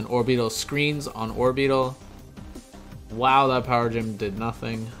comes in. Orbeetle screens on Orbeetle. Wow, that Power Gem did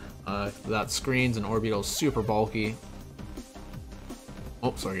nothing. That screens and Orbeetle's super bulky.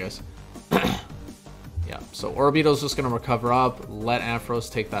 Oh, sorry guys. Yeah, so Orbeetle's just going to recover up, let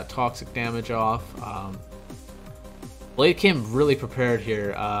Ampharos take that toxic damage off. Blade came really prepared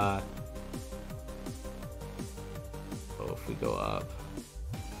here. Oh, if we go up.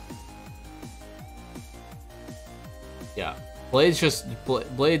 Yeah,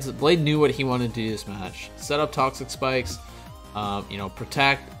 Blade knew what he wanted to do this match. Set up toxic spikes, you know,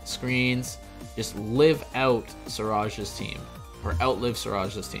 protect, screens, just live out Siraj's team, or outlive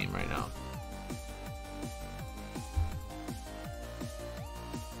Siraj's team right now.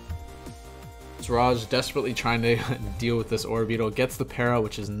 Siraj desperately trying to deal with this Orbeetle. Gets the para,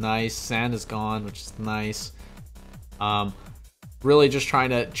 which is nice. Sand is gone, which is nice. Really just trying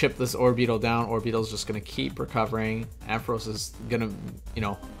to chip this Orbeetle down. Orbeetle's just going to keep recovering. Ampharos is going to, you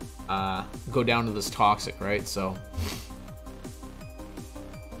know, go down to this toxic, right? So...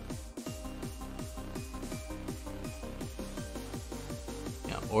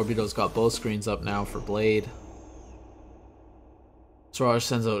 yeah, Orbeetle's got both screens up now for Blade. Siraj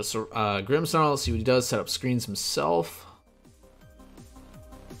sends out Grimmsnarl. Let's see what he does. Set up screens himself.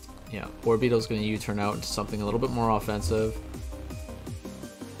 Yeah, Orbeetle's going to U-turn out into something a little bit more offensive.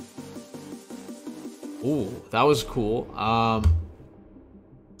 Ooh, that was cool.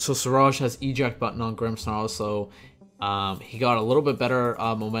 So Siraj has eject button on Grimmsnarl, so he got a little bit better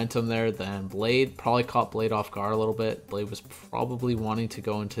momentum there than Blade. Probably caught Blade off guard a little bit. Blade was probably wanting to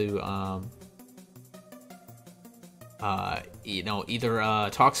go into... you know, either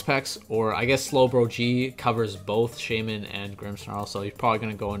Toxapex or I guess Slowbro G covers both Shaymin and Grimmsnarl, so he's probably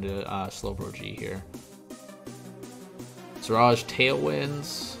going to go into Slowbro G here. Siraj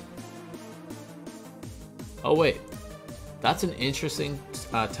Tailwinds. Oh wait, that's an interesting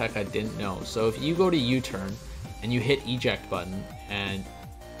tech I didn't know. So if you go to U-turn and you hit eject button and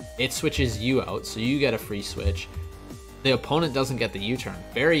it switches you out, so you get a free switch, the opponent doesn't get the U-turn.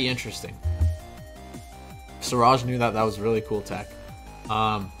 Very interesting. Siraj knew that. That was really cool tech.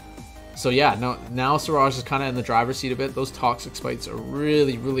 So yeah, now Siraj is kind of in the driver's seat a bit. Those toxic spikes are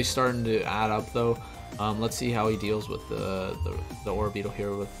really starting to add up though. Let's see how he deals with the Orbeetle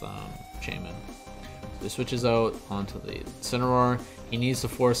here with Jayme. So he switches out onto the Incineroar. He needs to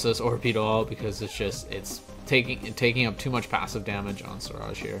force this Orbeetle out because it's taking up too much passive damage on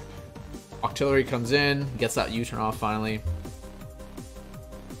Siraj here. Octillery comes in, gets that U-turn off finally.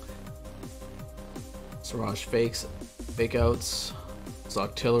 Siraj fake outs. It's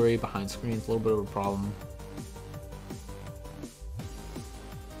Octillery behind screens, a little bit of a problem.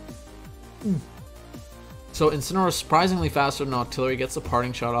 So Incineroar is surprisingly faster than Octillery, gets the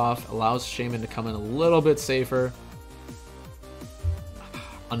parting shot off, allows Shaymin to come in a little bit safer.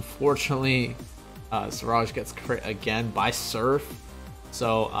 Unfortunately, Siraj gets crit again by Surf.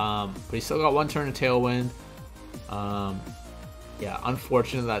 So, but he still got one turn of Tailwind. Yeah,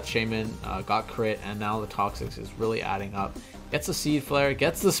 unfortunate that Shaymin got crit, and now the Toxics is really adding up. Gets a Seed Flare,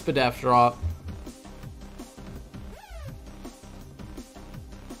 gets the Spadef drop.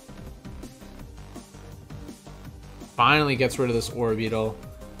 Finally gets rid of this Orbeetle.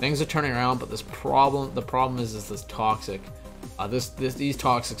 Things are turning around, but the problem is this Toxic. These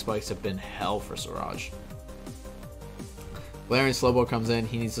Toxic spikes have been hell for Siraj. Galarian Slowbro comes in,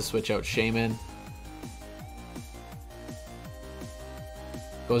 he needs to switch out Shaymin.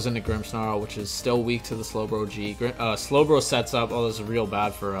 Goes into Grimmsnarl, which is still weak to the Slowbro G. Slowbro sets up. Oh, this is real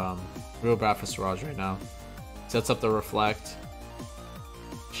bad for Siraj right now. Sets up the Reflect.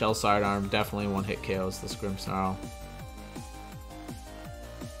 Shell Sidearm definitely one hit KOs this Grimmsnarl.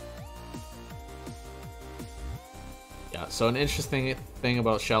 Yeah, so an interesting thing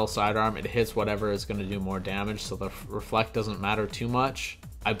about Shell Sidearm, it hits whatever is going to do more damage, so the Reflect doesn't matter too much.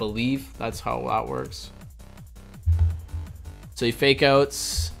 I believe that's how that works. So he fake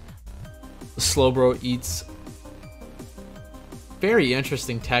outs. The Slowbro eats. Very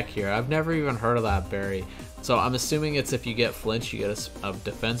interesting tech here. I've never even heard of that berry. So I'm assuming it's if you get flinch, you get a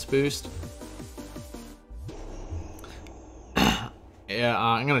defense boost. Yeah,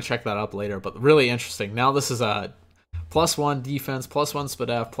 I'm gonna check that up later, but really interesting. Now this is a +1 defense, +1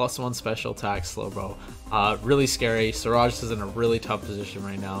 spadef, +1 special attack slowbro. Really scary. Siraj is in a really tough position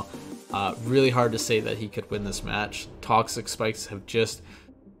right now. Really hard to say that he could win this match. Toxic spikes have just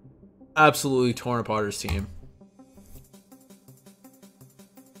absolutely torn apart his team.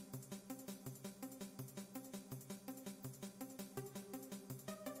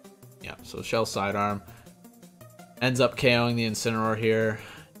 Yeah, so shell sidearm ends up KOing the Incineroar here.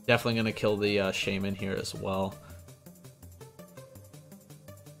 Definitely gonna kill the Shaman here as well.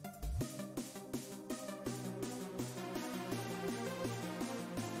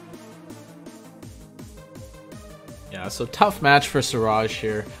 Yeah, so tough match for Siraj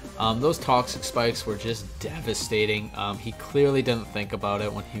here. Those toxic spikes were just devastating. He clearly didn't think about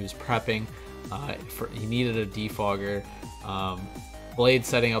it when he was prepping. He needed a defogger. Blade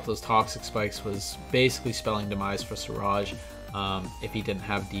setting up those toxic spikes was basically spelling demise for Siraj if he didn't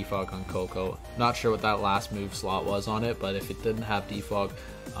have defog on Coco. Not sure what that last move slot was on it, but if it didn't have defog,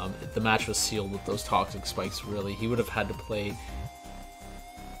 the match was sealed with those toxic spikes. Really, he would have had to play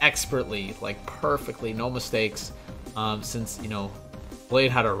expertly, like perfectly, no mistakes, since, you know,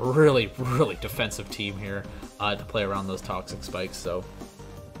 Blade had a really defensive team here to play around those toxic spikes. So,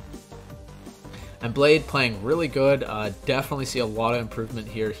 and Blade playing really good. Definitely see a lot of improvement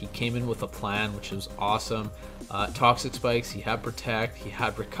here. He came in with a plan, which was awesome. Toxic spikes, he had protect, he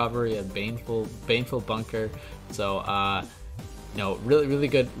had recovery, he had baneful bunker. So you know, really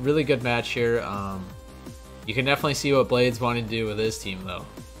good match here. You can definitely see what Blade's wanting to do with his team though.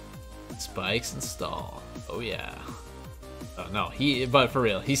 Spikes and stall. Oh yeah. Oh, no, but for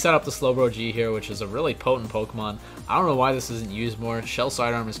real, he set up the Slowbro G here, which is a really potent Pokemon. I don't know why this isn't used more. Shell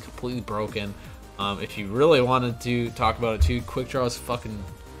Sidearm is completely broken. If you really wanted to talk about it too, Quick Draw is fucking,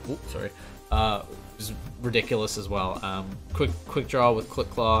 is ridiculous as well. Quick Draw with Click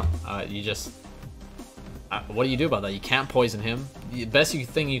Claw, you just, what do you do about that? You can't poison him. The best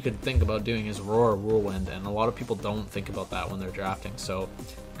thing you could think about doing is Roar or Whirlwind, and a lot of people don't think about that when they're drafting. So,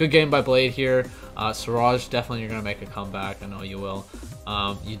 good game by Blade here. Siraj, definitely you're going to make a comeback. I know you will.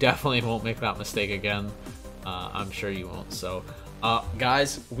 You definitely won't make that mistake again. I'm sure you won't. So,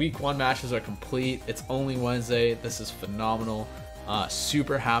 guys, week 1 matches are complete. It's only Wednesday. This is phenomenal.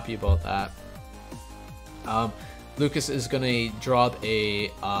 Super happy about that. Lucas is going to drop a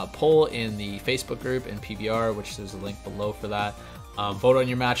poll in the Facebook group in PBR, which there's a link below for that. Vote on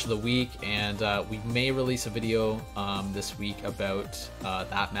your match of the week, and we may release a video this week about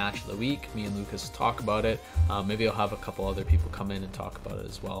that match of the week. Me and Lucas talk about it. Maybe I'll have a couple other people come in and talk about it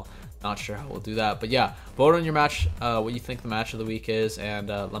as well. Not sure how we'll do that, but yeah, vote on your match, what you think the match of the week is, and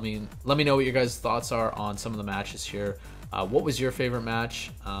let me know what your guys' thoughts are on some of the matches here. What was your favorite match?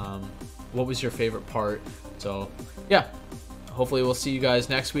 What was your favorite part? So yeah, hopefully we'll see you guys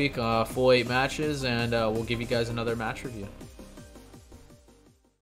next week, full 8 matches, and we'll give you guys another match review.